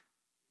rock.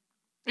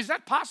 Is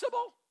that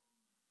possible?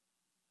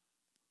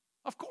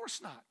 Of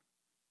course not.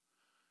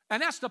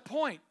 And that's the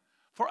point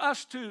for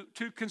us to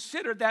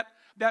consider that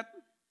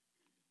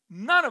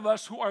none of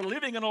us who are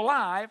living and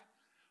alive,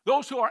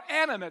 those who are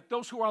animate,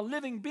 those who are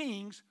living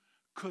beings,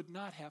 could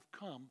not have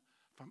come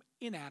from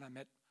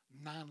inanimate,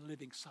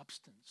 non-living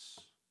substance,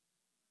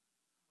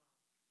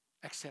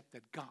 except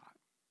that God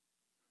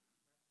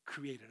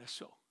created us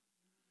so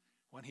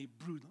when he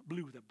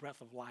blew the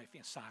breath of life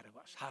inside of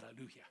us.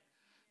 Hallelujah.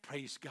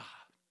 Praise God.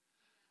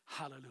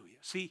 Hallelujah.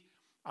 See,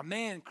 a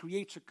man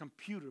creates a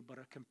computer, but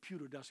a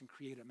computer doesn't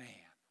create a man.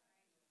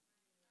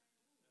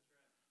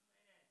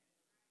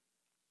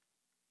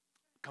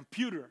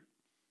 Computer,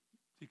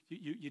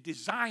 you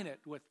design it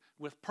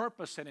with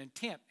purpose and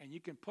intent, and you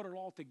can put it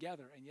all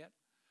together, and yet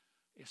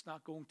it's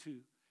not going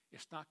to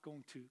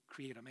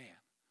create a man.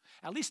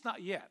 At least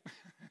not yet.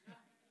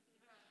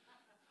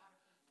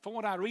 From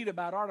what I read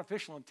about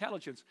artificial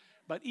intelligence,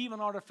 but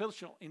even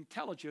artificial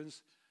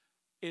intelligence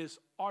is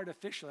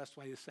artificial, that's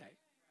what they say,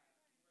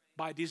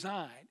 by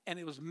design. And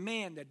it was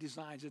man that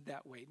designs it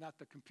that way, not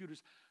the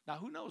computers. Now,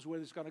 who knows where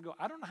it's going to go?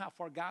 I don't know how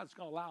far God's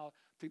going to allow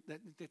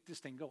that this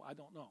thing go. I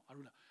don't know.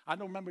 I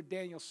don't remember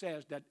Daniel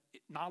says that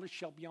knowledge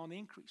shall be on the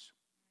increase.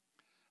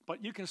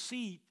 But you can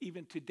see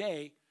even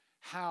today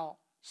how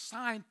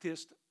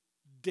scientists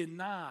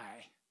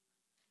deny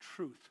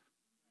truth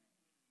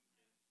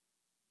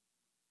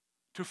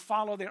to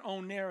follow their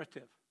own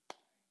narrative,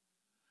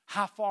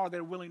 how far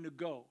they're willing to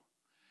go.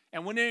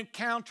 And when they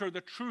encounter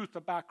the truth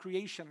about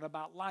creation and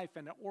about life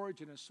and the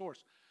origin and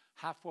source,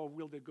 how far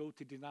will they go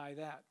to deny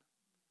that?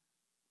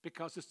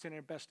 Because it's in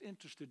their best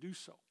interest to do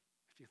so,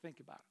 if you think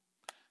about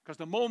it. Because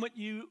the moment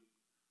you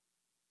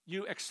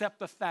accept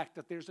the fact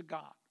that there's a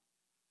God,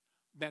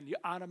 then you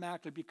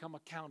automatically become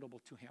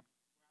accountable to him.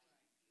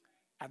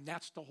 And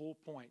that's the whole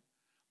point.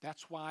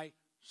 That's why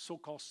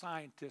so-called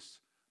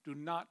scientists do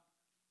not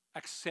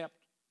accept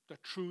the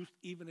truth,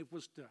 even if it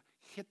was to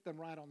hit them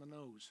right on the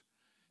nose.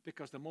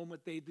 Because the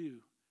moment they do,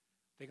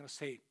 they're going to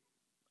say,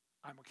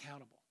 I'm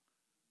accountable.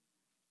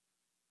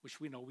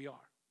 Which we know we are.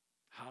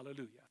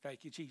 Hallelujah.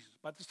 Thank you, Jesus.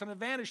 But it's an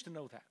advantage to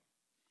know that.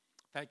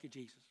 Thank you,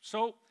 Jesus.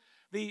 So,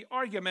 the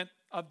argument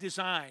of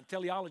design,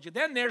 teleology.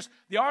 Then there's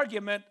the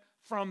argument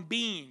from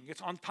being.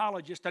 It's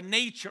ontology. It's the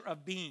nature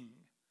of being.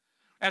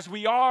 As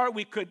we are,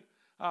 we could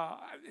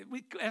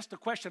ask the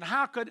question,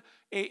 how could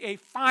a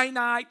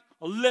finite,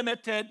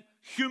 limited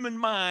human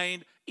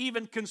mind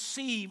even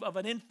conceive of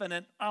an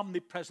infinite,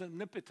 omnipresent,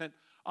 omnipotent,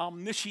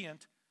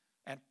 omniscient,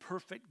 and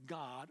perfect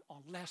God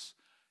unless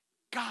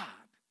God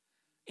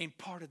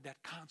imparted that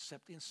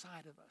concept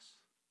inside of us?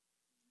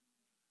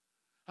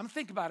 I mean,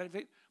 think about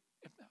it.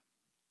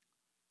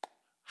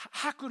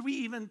 How could we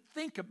even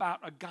think about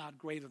a God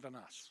greater than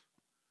us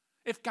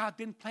if God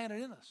didn't plant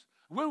it in us?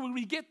 Where would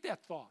we get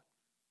that thought?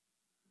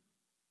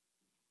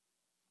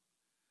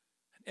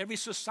 Every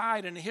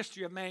society in the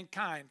history of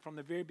mankind from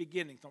the very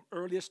beginning, from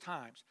earliest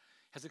times,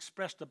 has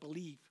expressed a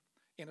belief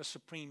in a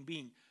supreme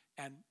being.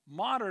 And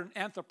modern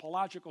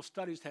anthropological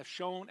studies have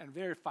shown and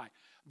verified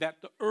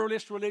that the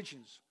earliest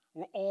religions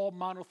were all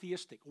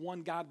monotheistic,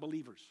 one God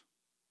believers.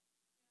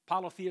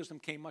 Polytheism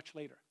came much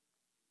later.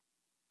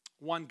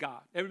 One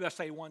God. Everybody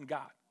say one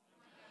God.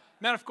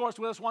 Now, of course,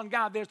 with this one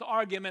God, there's the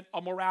argument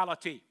of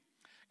morality.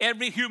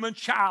 Every human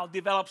child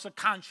develops a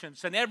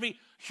conscience, and every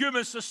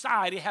human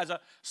society has a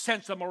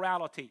sense of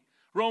morality.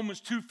 Romans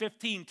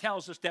 2:15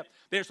 tells us that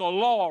there's a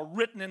law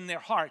written in their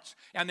hearts,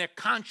 and their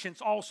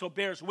conscience also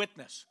bears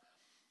witness.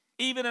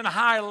 Even in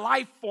higher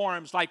life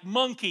forms like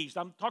monkeys,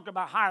 I'm talking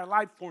about higher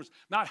life forms,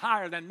 not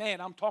higher than man.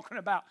 I'm talking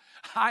about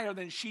higher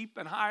than sheep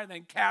and higher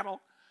than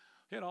cattle,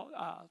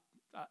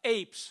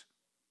 apes.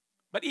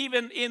 But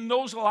even in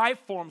those life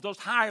forms, those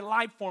higher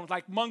life forms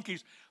like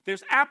monkeys,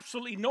 there's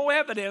absolutely no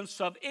evidence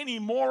of any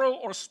moral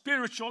or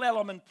spiritual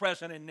element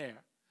present in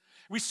there.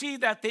 We see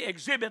that they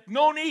exhibit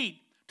no need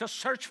to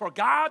search for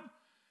God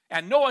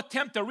and no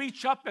attempt to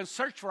reach up and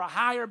search for a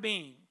higher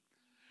being.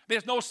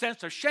 There's no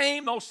sense of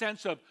shame, no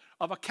sense of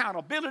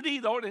accountability,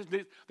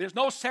 there's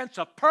no sense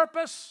of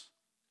purpose.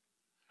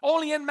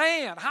 Only in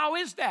man. How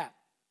is that?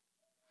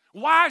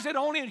 Why is it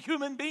only in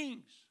human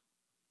beings?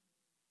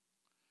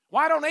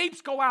 Why don't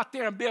apes go out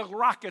there and build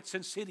rockets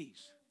and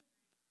cities?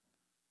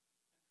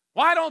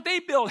 Why don't they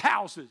build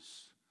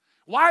houses?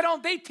 Why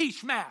don't they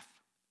teach math?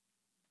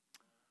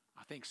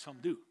 I think some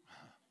do.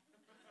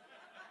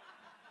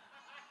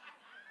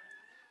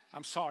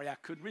 I'm sorry, I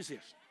couldn't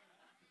resist.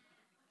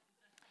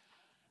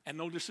 And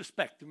no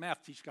disrespect to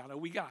math teachers.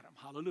 We got them.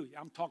 Hallelujah.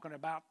 I'm talking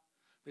about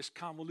this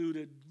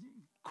convoluted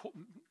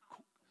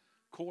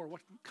core,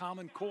 what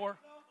common core?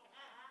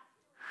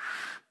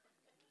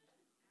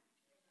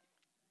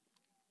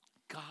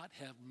 God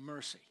have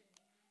mercy.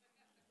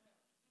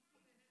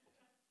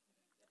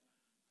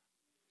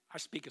 I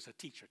speak as a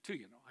teacher too,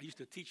 I used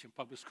to teach in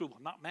public school,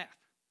 but not math.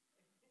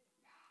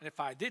 And if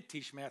I did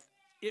teach math,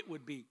 it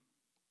would be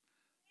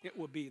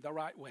the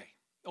right way,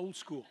 old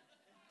school.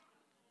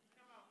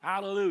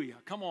 Hallelujah.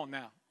 Come on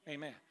now.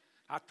 Amen.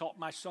 I taught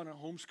my son in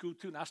homeschool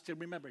too, and I still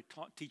remember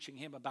teaching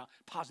him about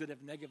positive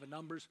and negative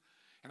numbers.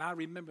 And I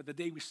remember the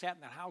day we sat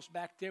in that house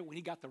back there when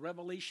he got the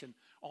revelation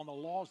on the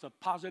laws of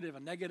positive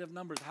and negative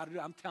numbers, how to do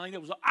it. I'm telling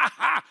you,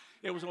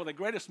 it was one of the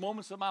greatest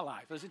moments of my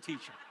life as a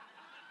teacher.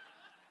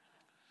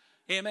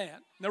 Amen.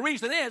 And the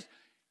reason is,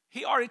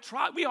 we already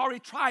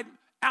tried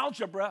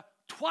algebra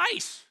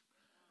twice.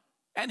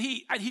 And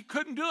he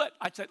couldn't do it.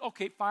 I said,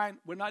 okay, fine,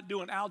 we're not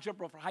doing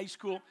algebra for high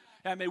school.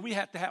 I mean, we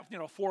had to have,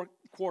 4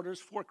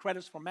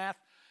 credits for math.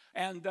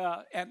 And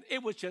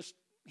it was just,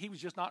 he was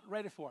just not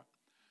ready for it.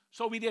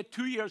 So we did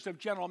 2 years of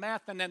general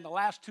math, and then the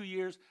last 2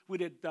 years we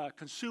did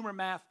consumer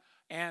math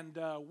and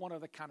one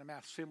other kind of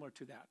math similar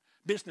to that,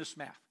 business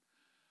math.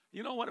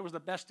 You know what? It was the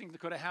best thing that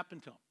could have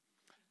happened to him.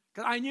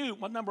 Because I knew,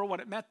 well, number one,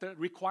 it met the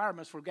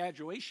requirements for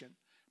graduation.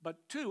 But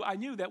 2, I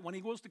knew that when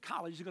he goes to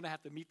college, he's going to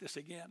have to meet this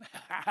again.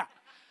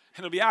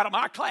 It'll be out of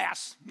my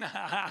class.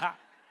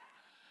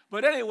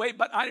 But anyway,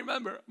 I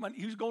remember when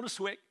he was going to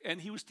SWIC, and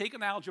he was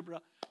taking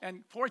algebra,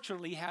 and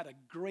fortunately he had a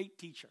great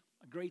teacher.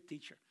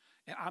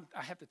 And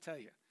I have to tell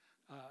you,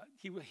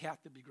 he would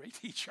have to be a great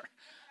teacher.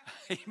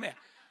 Amen.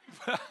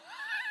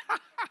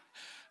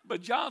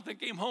 But Jonathan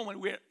came home,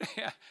 and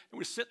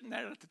we're sitting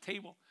there at the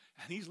table,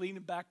 and he's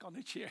leaning back on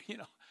the chair,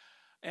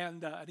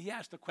 and he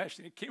asked a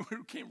question. It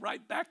came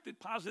right back to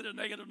positive and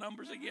negative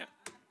numbers again.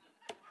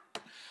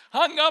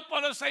 Hung up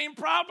on the same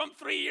problem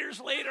 3 years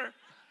later.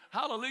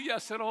 Hallelujah. I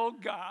said, oh,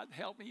 God,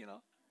 help me,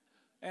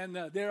 And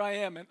there I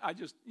am. And I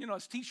just,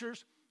 as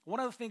teachers, one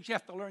of the things you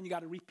have to learn, you got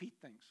to repeat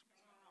things.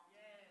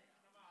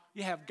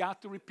 You have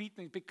got to repeat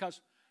things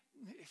because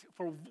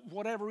for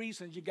whatever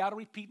reason, you got to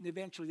repeat and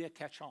eventually they'll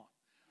catch on.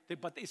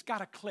 But it's got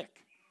to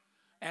click.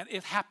 And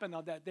it happened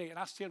on that day. And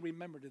I still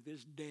remember to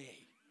this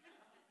day.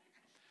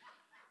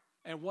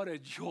 And what a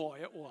joy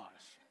it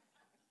was.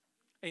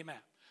 Amen.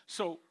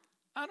 So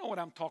I know what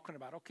I'm talking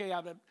about. Okay,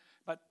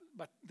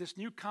 but this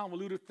new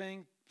convoluted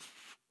thing,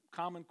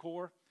 Common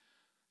Core,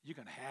 you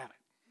can have it.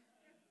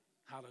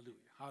 Hallelujah.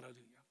 Hallelujah.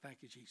 Thank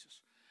you,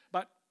 Jesus.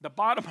 But the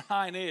bottom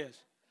line is,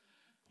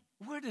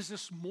 where does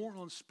this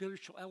moral and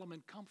spiritual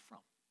element come from?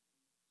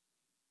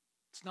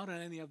 It's not in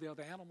any of the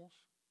other animals,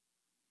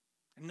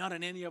 and not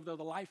in any of the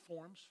other life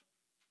forms.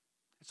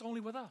 It's only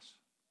with us.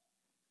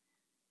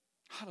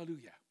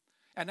 Hallelujah.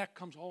 And that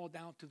comes all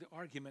down to the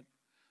argument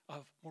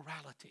of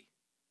morality.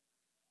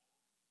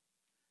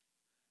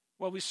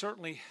 Well, we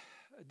certainly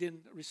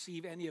didn't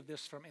receive any of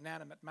this from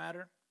inanimate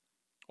matter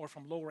or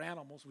from lower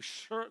animals. We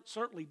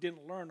certainly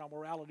didn't learn our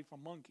morality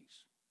from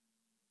monkeys.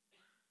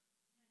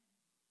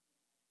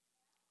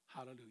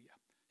 Hallelujah.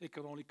 It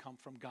could only come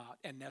from God,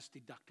 and that's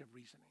deductive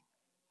reasoning.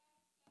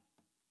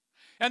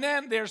 And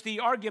then there's the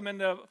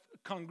argument of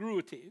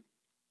congruity.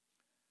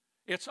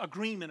 It's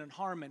agreement and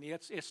harmony.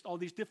 It's all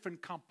these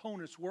different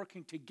components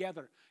working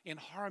together in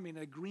harmony and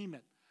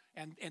agreement.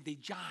 And they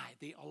jive,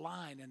 they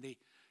align, and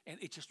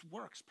it just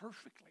works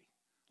perfectly,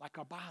 like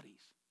our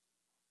bodies.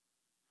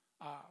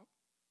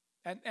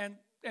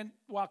 And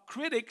while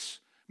critics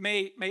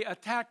may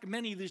attack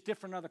many of these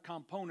different other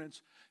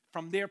components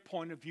from their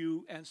point of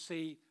view and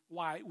say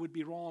why it would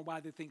be wrong,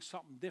 why they think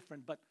something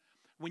different, but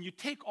when you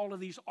take all of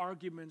these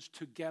arguments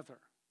together,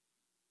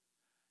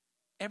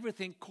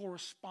 everything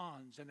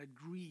corresponds and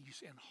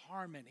agrees in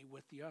harmony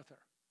with the other.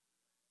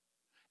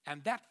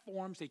 And that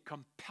forms a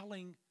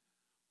compelling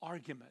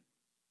argument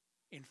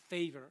in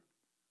favor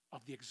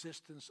of the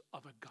existence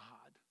of a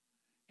God,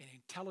 an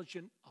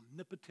intelligent,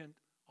 omnipotent,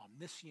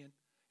 omniscient,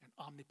 and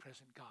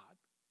omnipresent God.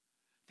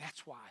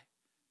 That's why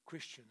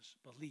Christians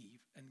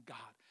believe in God.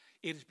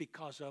 It is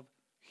because of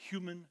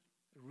human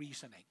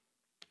reasoning.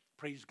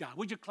 Praise God.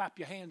 Would you clap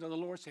your hands to the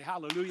Lord? Say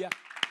hallelujah.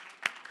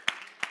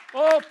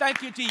 Oh,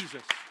 thank you,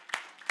 Jesus.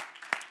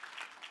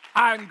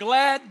 I'm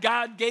glad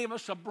God gave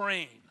us a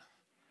brain.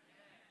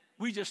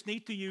 We just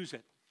need to use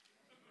it.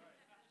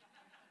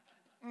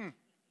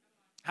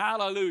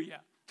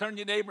 Hallelujah. Turn to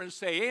your neighbor and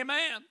say,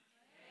 amen.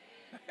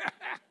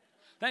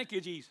 Thank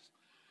you, Jesus.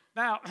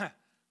 Now,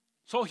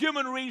 so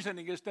human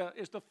reasoning is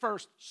the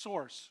first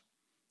source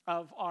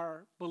of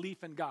our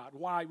belief in God,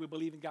 why we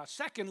believe in God.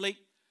 Secondly,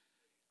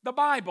 the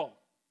Bible.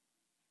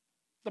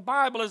 The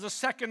Bible is the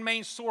second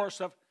main source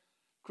of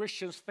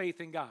Christians'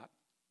 faith in God.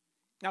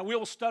 Now,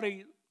 we'll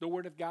study the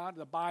Word of God,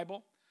 the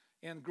Bible,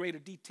 in greater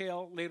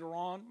detail later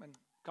on, and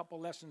a couple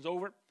lessons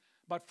over.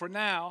 But for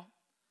now,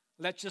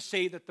 let's just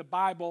say that the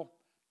Bible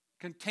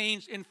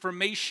contains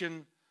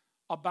information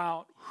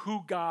about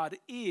who God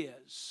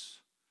is,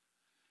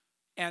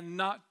 and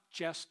not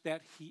just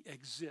that He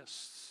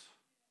exists.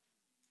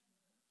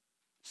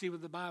 See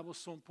what the Bible is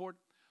so important?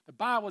 The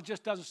Bible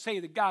just doesn't say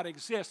that God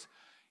exists.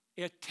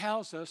 It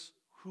tells us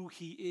who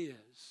He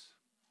is.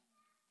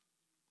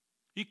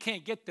 You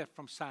can't get that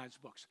from science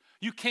books.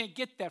 You can't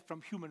get that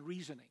from human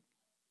reasoning.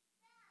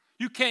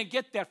 You can't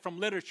get that from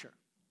literature,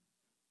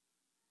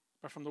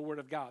 but from the Word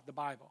of God, the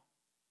Bible.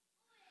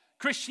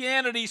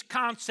 Christianity's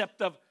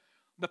concept of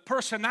the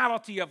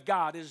personality of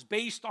God is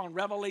based on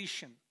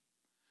revelation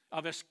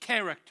of His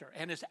character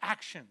and His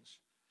actions,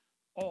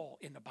 all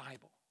in the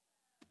Bible.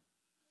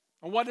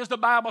 And what does the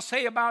Bible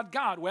say about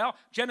God? Well,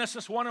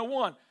 Genesis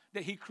 1:1,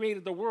 that He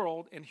created the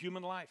world and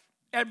human life.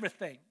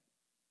 Everything.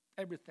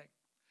 Everything.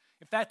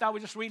 In fact, I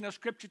was just reading a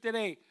scripture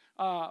today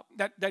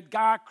that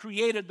God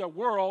created the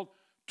world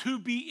to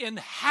be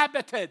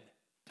inhabited.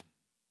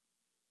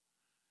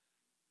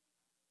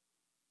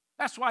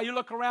 That's why you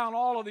look around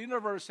all of the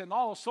universe and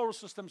all the solar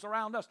systems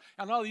around us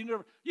and all the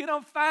universe. You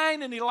don't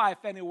find any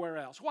life anywhere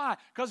else. Why?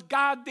 Because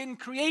God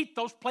didn't create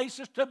those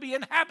places to be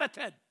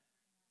inhabited.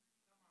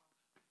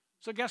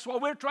 So guess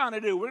what we're trying to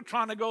do? We're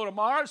trying to go to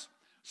Mars.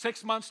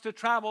 6 months to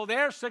travel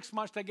there, 6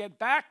 months to get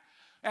back.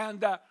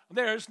 And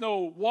there's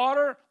no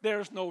water,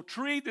 there's no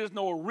tree, there's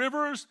no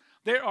rivers,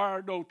 there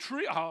are no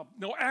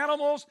no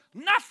animals,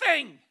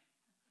 nothing.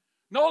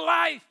 No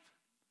life.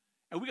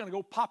 And we're going to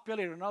go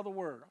populate another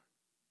world.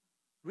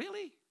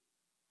 Really?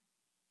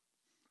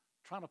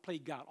 Trying to play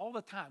God all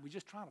the time. We're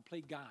just trying to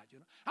play God, you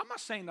know. I'm not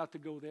saying not to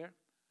go there,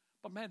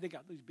 but man, they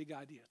got these big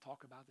ideas.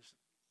 Talk about this.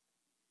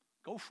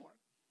 Go for it.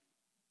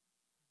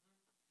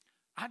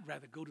 I'd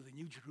rather go to the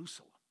New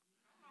Jerusalem.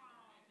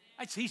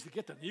 It's easy to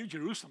get to New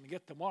Jerusalem and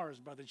get to Mars,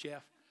 Brother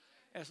Jeff.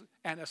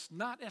 And it's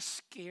not as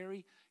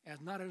scary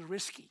and not as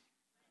risky.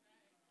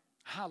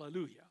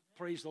 Hallelujah.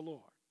 Praise the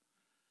Lord.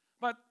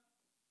 But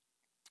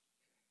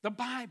the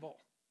Bible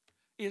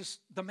is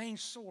the main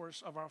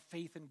source of our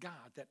faith in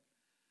God, that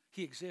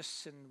He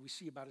exists and we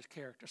see about His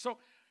character. So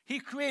He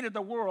created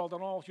the world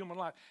and all human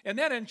life. And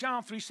then in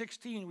John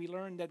 3:16, we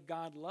learn that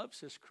God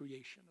loves His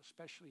creation,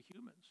 especially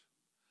humans.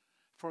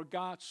 For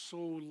God so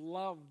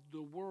loved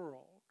the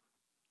world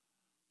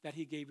that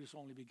He gave His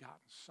only begotten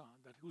Son,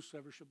 that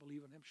whosoever should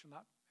believe in Him shall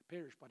not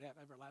perish but have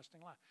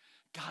everlasting life.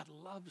 God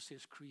loves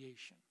His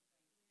creation.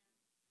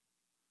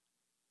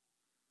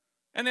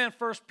 And then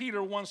 1 Peter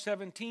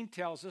 1:17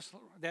 tells us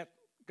that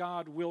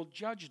God will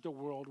judge the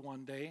world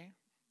one day.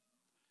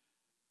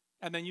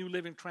 And the New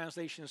Living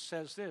Translation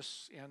says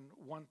this in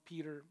 1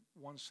 Peter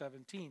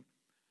 1:17.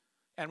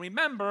 And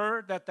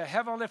remember that the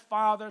Heavenly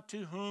Father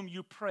to whom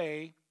you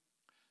pray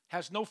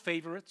has no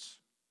favorites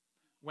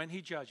when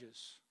He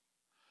judges.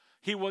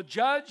 He will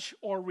judge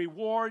or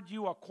reward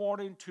you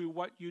according to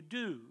what you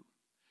do.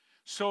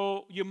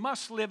 So you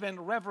must live in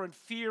reverent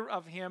fear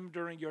of Him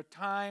during your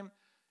time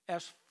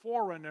as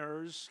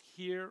foreigners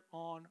here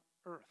on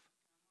earth.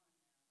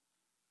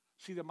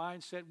 See the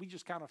mindset? We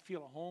just kind of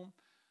feel at home.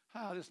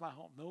 This is my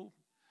home. No.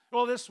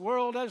 Well, this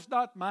world is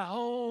not my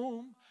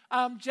home.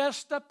 I'm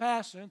just a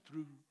passing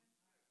through.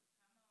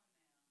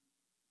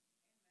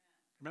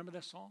 Remember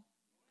that song?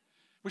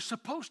 We're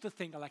supposed to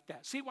think like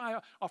that. See why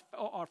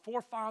our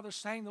forefathers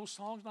sang those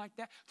songs like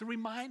that? To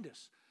remind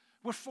us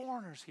we're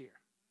foreigners here.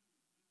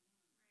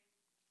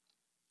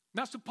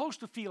 Not supposed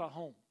to feel at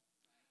home.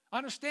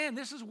 Understand,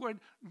 this is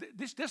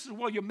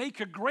where you make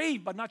your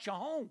grave, but not your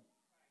home.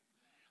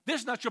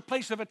 This is not your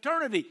place of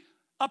eternity.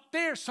 Up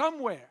there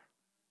somewhere,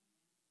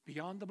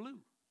 beyond the blue.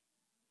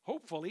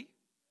 Hopefully,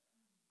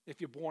 if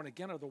you're born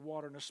again of the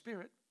water and the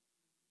Spirit.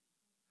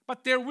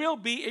 But there will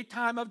be a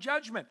time of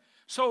judgment.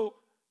 So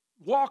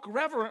walk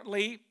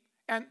reverently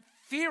and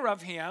fear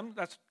of Him.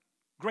 That's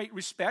great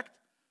respect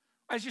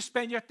as you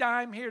spend your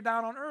time here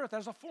down on earth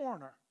as a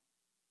foreigner.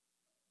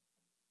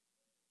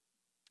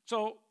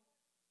 So,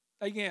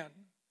 again,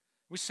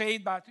 we say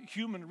about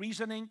human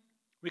reasoning,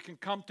 we can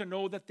come to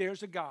know that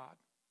there's a God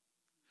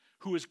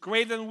who is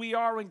greater than we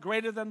are and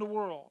greater than the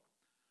world.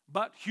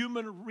 But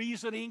human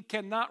reasoning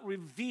cannot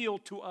reveal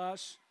to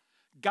us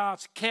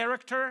God's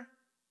character,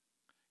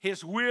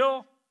 His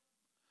will,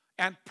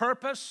 and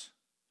purpose,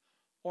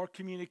 or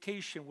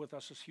communication with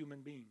us as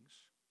human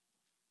beings.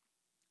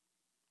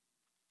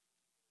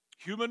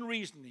 Human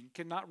reasoning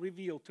cannot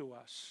reveal to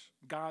us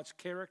God's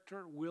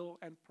character, will,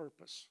 and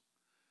purpose,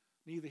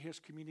 neither His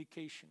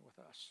communication with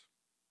us.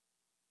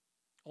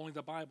 Only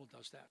the Bible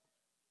does that.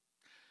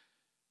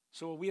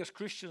 So we as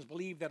Christians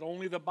believe that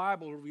only the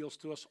Bible reveals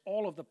to us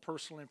all of the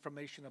personal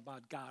information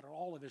about God, or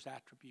all of His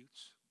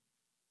attributes.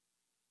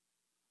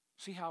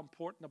 See how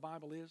important the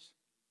Bible is?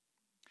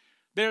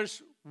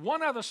 There's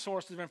one other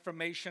source of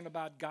information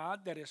about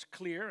God that is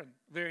clear and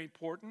very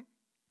important.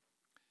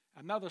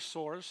 Another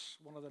source,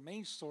 one of the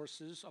main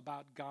sources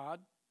about God,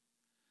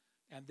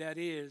 and that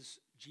is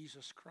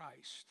Jesus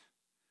Christ,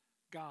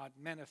 God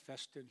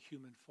manifested in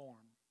human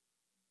form.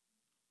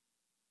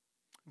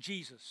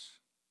 Jesus.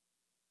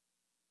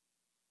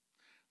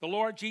 The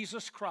Lord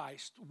Jesus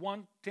Christ,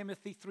 1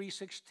 Timothy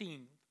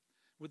 3:16,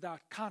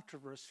 without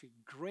controversy,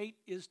 great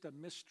is the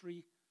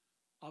mystery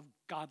of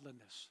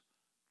godliness.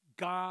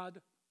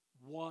 God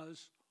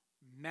was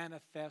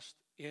manifest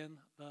in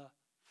the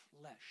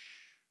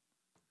flesh,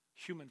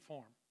 human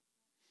form.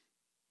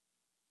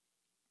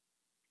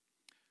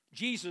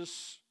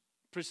 Jesus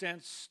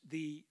presents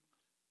the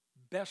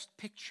best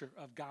picture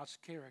of God's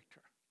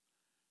character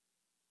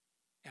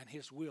and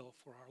His will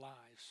for our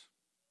lives.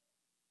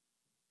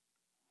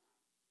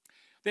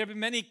 There have been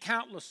many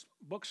countless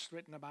books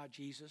written about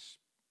Jesus,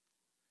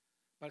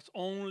 But it's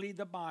only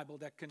the Bible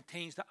that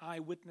contains the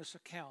eyewitness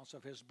accounts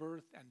of his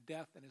birth and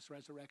death and his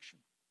resurrection.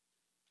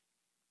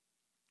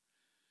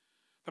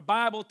 The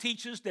Bible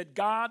teaches that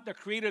God, the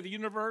creator of the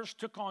universe,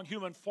 took on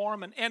human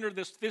form and entered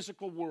this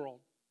physical world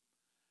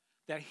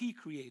that he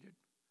created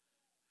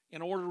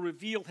in order to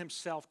reveal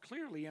himself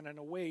clearly and in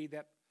a way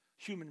that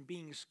human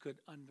beings could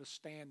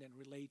understand and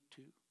relate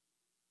to.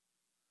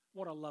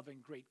 What a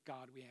loving, great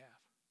God we have.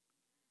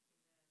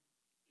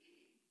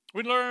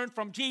 We learn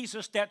from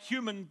Jesus that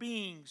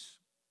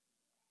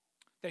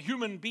the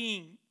human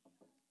being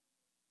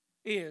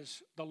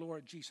is the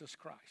Lord Jesus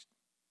Christ.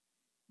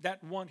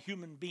 That one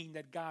human being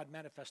that God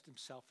manifested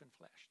himself in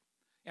flesh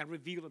and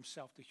revealed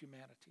himself to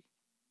humanity.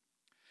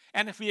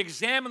 And if we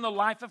examine the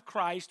life of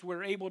Christ,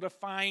 we're able to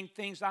find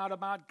things out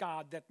about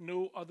God that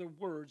no other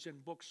words in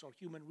books or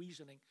human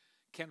reasoning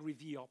can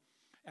reveal.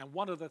 And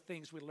one of the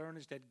things we learn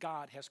is that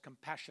God has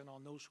compassion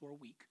on those who are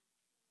weak.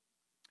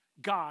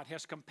 God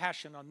has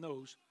compassion on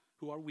those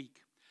who are weak.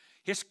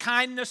 His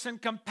kindness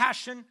and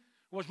compassion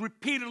was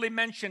repeatedly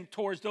mentioned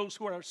towards those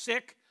who are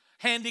sick,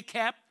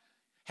 handicapped,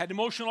 had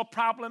emotional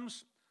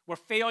problems, were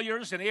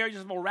failures in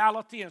areas of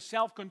morality and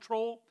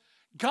self-control.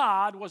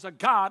 God was a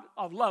God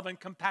of love and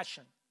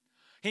compassion.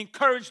 He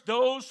encouraged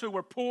those who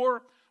were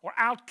poor or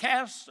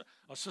outcasts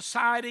of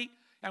society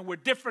and were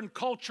different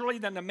culturally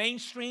than the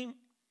mainstream.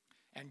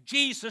 And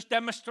Jesus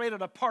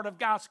demonstrated a part of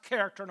God's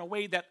character in a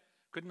way that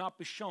could not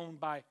be shown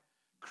by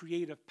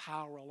creative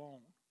power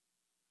alone.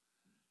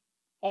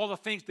 All the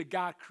things that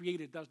God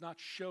created does not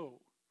show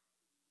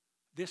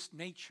this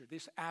nature,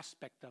 this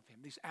aspect of him,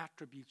 these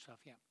attributes of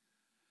him,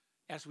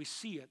 as we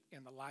see it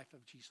in the life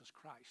of Jesus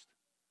Christ.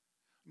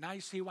 Now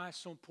you see why it's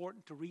so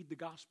important to read the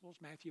Gospels,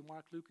 Matthew,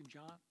 Mark, Luke, and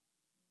John.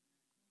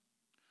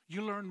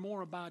 You learn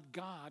more about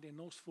God in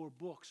those 4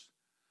 books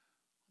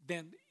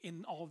than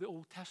in all the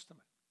Old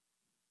Testament.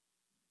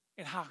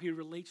 And how he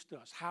relates to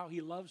us, how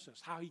he loves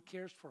us, how he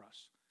cares for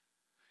us.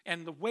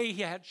 And the way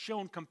he had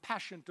shown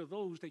compassion to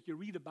those that you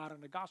read about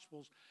in the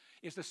Gospels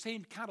is the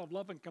same kind of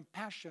love and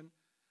compassion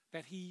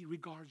that he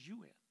regards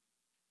you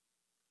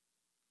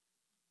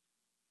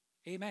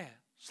in. Amen.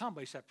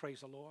 Somebody said,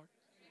 praise the Lord.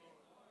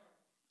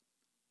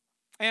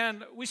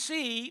 And we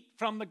see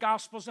from the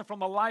Gospels and from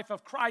the life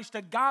of Christ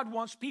that God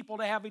wants people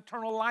to have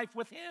eternal life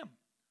with him.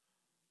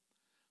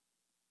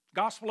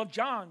 Gospel of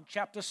John,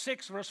 chapter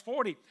 6, verse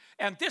 40.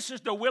 And this is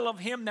the will of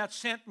him that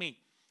sent me,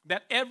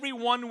 that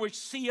everyone which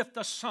seeth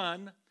the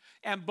Son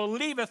and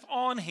believeth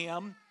on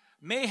him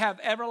may have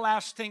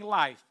everlasting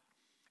life,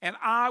 and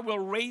I will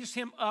raise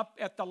him up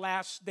at the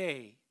last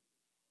day.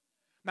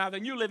 Now, the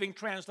New Living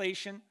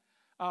Translation,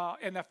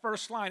 in the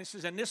first line, it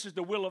says, and this is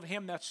the will of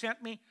him that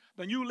sent me.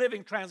 The New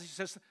Living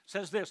Translation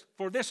says this,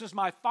 for this is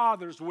my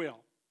Father's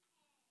will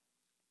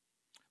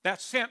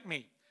that sent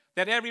me,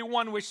 that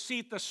everyone which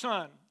seeth the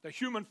Son, the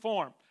human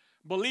form,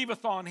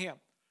 believeth on him,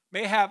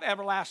 may have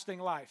everlasting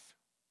life.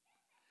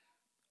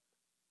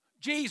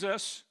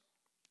 Jesus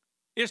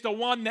is the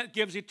one that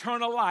gives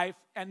eternal life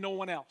and no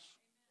one else.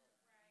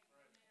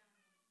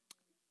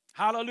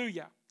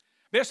 Hallelujah.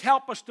 This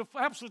helps us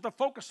to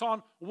focus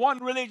on one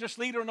religious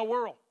leader in the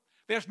world.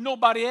 There's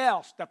nobody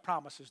else that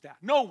promises that.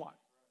 No one.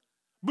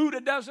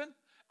 Buddha doesn't.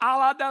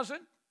 Allah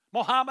doesn't.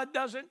 Muhammad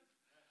doesn't.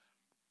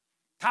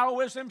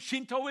 Taoism,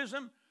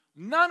 Shintoism.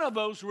 None of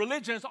those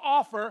religions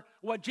offer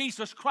what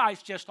Jesus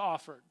Christ just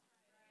offered.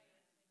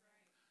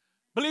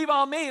 Believe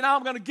on me and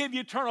I'm going to give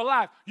you eternal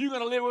life. You're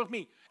going to live with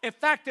me. In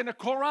fact, in the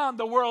Quran,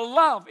 the word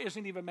love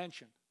isn't even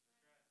mentioned.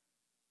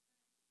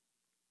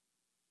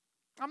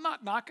 I'm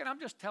not knocking.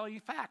 I'm just telling you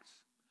facts.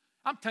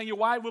 I'm telling you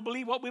why we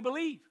believe what we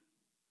believe.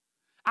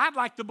 I'd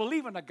like to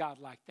believe in a God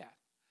like that.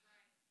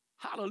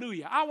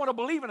 Hallelujah. I want to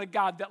believe in a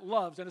God that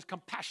loves and is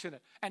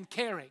compassionate and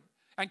caring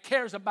and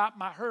cares about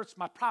my hurts,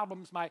 my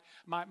problems,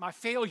 my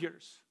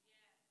failures.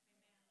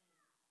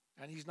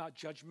 And he's not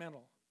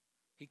judgmental.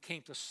 He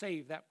came to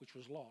save that which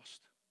was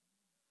lost.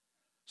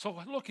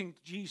 So looking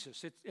to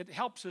Jesus, it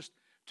helps us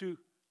to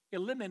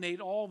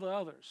eliminate all the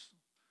others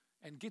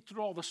and get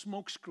through all the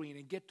smoke screen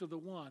and get to the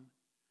one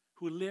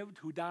who lived,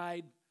 who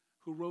died,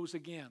 who rose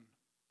again.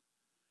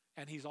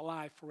 And he's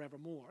alive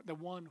forevermore. The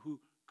one who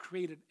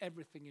created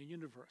everything in the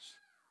universe.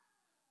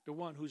 The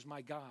one who's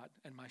my God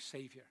and my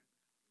Savior.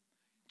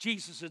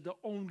 Jesus is the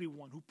only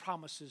one who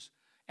promises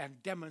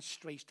and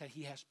demonstrates that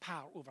he has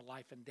power over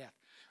life and death.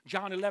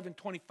 John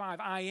 11:25,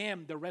 I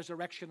am the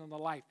resurrection and the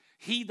life.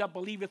 He that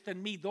believeth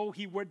in me, though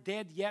he were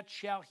dead, yet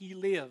shall he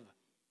live.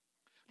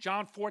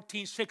 John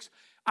 14:6,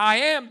 I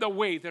am the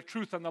way, the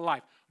truth, and the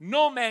life.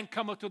 No man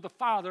cometh to the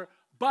Father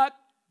but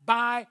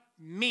by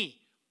me.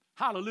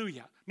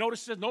 Hallelujah.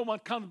 Notice that no one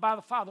comes by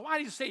the Father. Why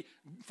do you say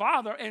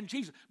Father and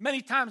Jesus?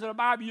 Many times in the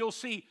Bible you'll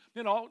see,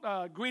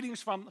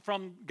 greetings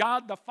from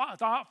God the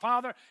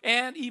Father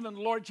and even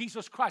Lord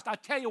Jesus Christ. I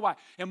tell you why.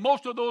 In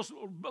most of those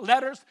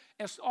letters,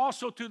 it's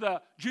also to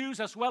the Jews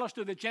as well as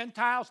to the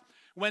Gentiles.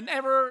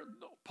 Whenever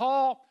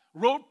Paul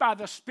wrote by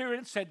the Spirit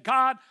and said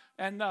God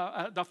and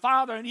the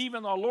Father and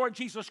even the Lord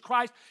Jesus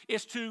Christ,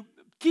 is to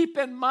keep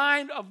in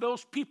mind of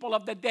those people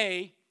of the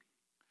day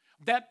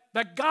that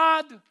the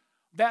God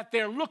that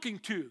they're looking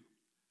to,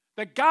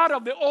 the God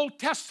of the Old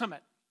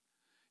Testament,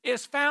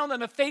 is found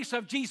in the face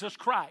of Jesus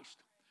Christ.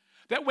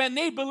 That when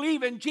they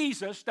believe in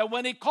Jesus, that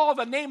when they call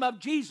the name of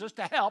Jesus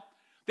to help,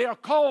 they are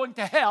calling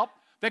to help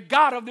the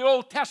God of the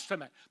Old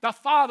Testament, the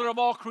Father of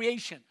all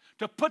creation,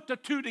 to put the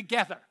two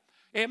together.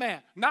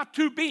 Amen. Not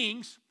two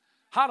beings,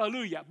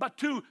 hallelujah, but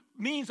two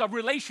means of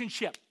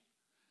relationship.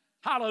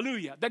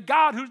 Hallelujah. The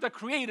God who's the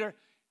creator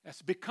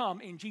has become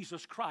in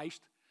Jesus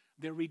Christ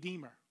their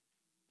Redeemer,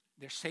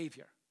 their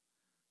Savior.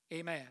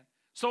 Amen.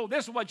 So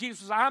this is what Jesus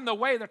says, I am the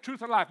way, the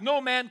truth, and life.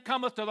 No man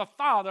cometh to the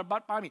Father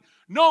but by me.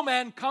 No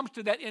man comes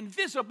to that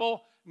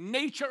invisible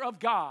nature of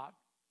God,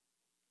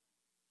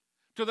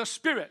 to the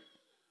Spirit,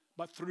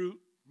 but through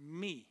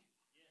me.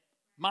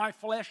 My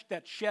flesh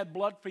that shed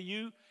blood for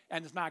you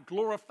and is not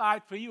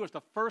glorified for you as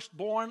the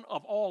firstborn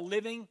of all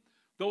living,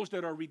 those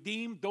that are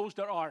redeemed, those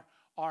that are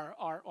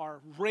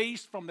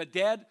raised from the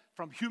dead,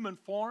 from human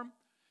form.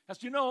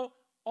 As you know,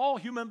 all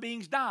human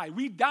beings die.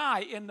 We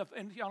die in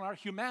our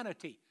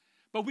humanity.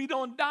 But we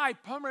don't die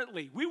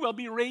permanently. We will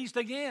be raised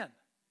again.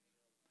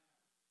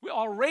 We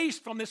are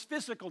raised from this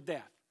physical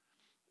death.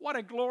 What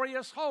a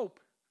glorious hope.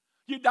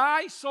 You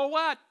die, so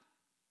what?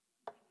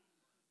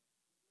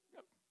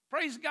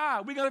 Praise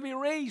God. We're going to be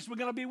raised. We're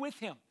going to be with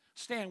Him.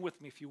 Stand with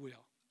me if you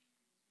will.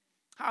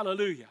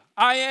 Hallelujah.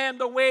 I am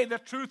the way, the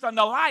truth, and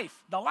the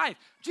life. The life.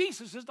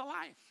 Jesus is the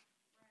life.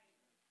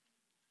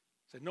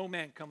 Said, no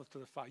man cometh to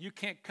the Father. You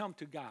can't come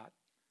to God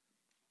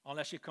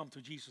unless you come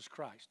to Jesus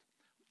Christ,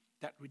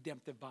 that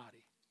redemptive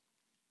body.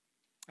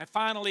 And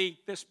finally,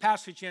 this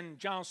passage in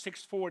John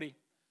 6:40,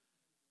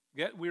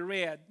 we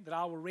read that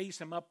I will raise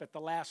him up at the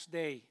last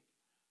day.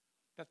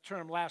 That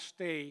term, last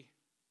day,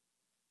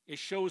 it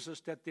shows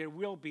us that there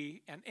will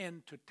be an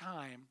end to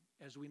time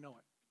as we know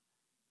it.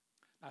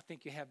 I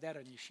think you have that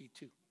on your sheet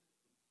too.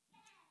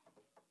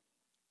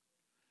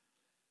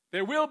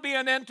 There will be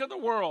an end to the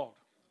world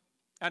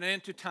and an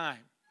end to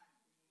time.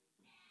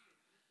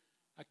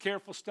 A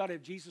careful study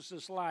of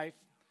Jesus' life,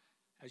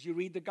 as you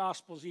read the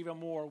Gospels even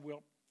more,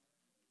 will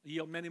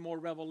yield many more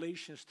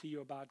revelations to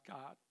you about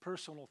God,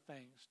 personal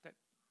things that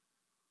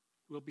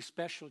will be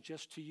special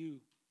just to you.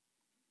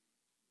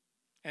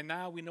 And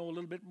now we know a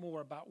little bit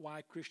more about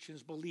why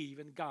Christians believe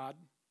in God,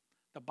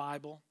 the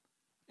Bible,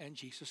 and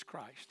Jesus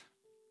Christ.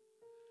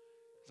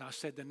 As I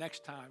said, the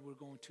next time we're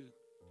going to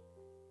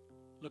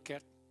look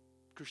at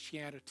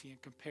Christianity in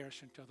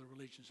comparison to other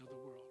religions of the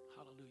world.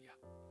 Hallelujah.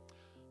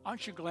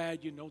 Aren't you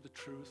glad you know the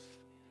truth?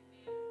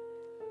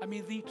 I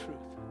mean, the truth.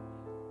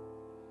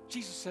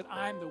 Jesus said,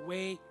 I am the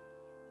way,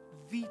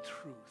 the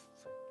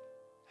truth,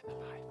 and the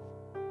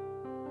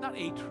life. Not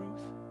a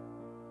truth.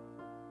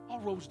 All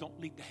roads don't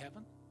lead to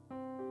heaven.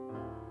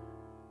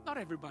 Not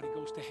everybody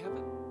goes to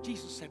heaven.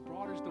 Jesus said,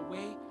 broad is the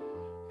way,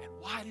 and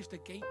wide is the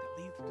gate that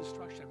leads to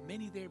destruction.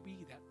 Many there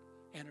be that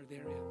enter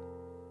therein.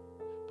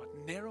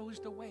 But narrow is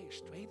the way,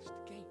 straight is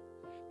the gate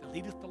that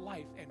leadeth to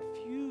life, and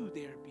few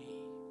there be,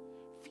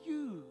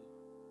 few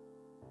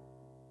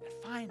that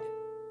find it.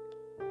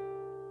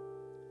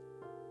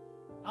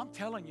 I'm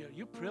telling you,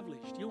 you're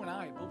privileged. You and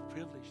I are both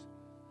privileged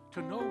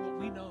to know what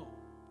we know,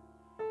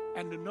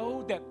 and to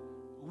know that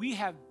we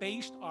have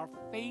based our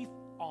faith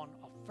on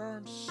a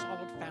firm,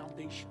 solid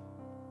foundation.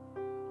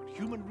 On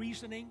human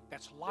reasoning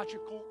that's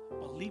logical,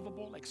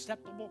 believable,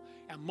 acceptable,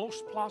 and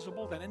most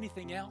plausible than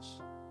anything else.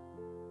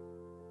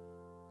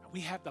 And we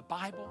have the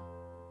Bible,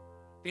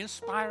 the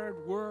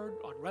inspired word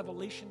on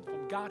revelation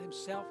from God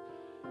Himself,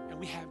 and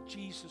we have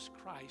Jesus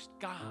Christ,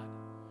 God,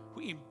 who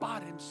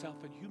embodied Himself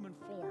in human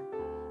form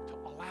to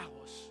allow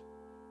us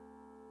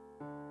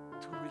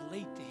to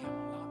relate to Him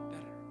a lot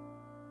better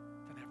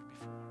than ever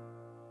before.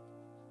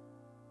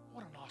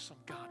 What an awesome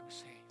God we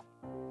save.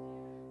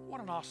 What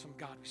an awesome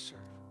God we serve.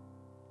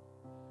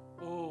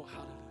 Oh,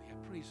 hallelujah.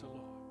 Praise the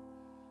Lord.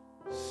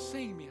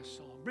 Sing me a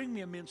song. Bring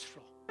me a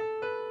minstrel.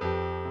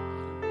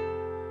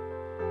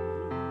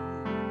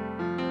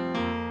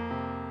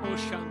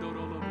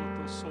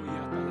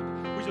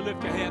 Would you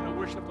lift your hand and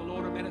worship the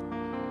Lord a minute?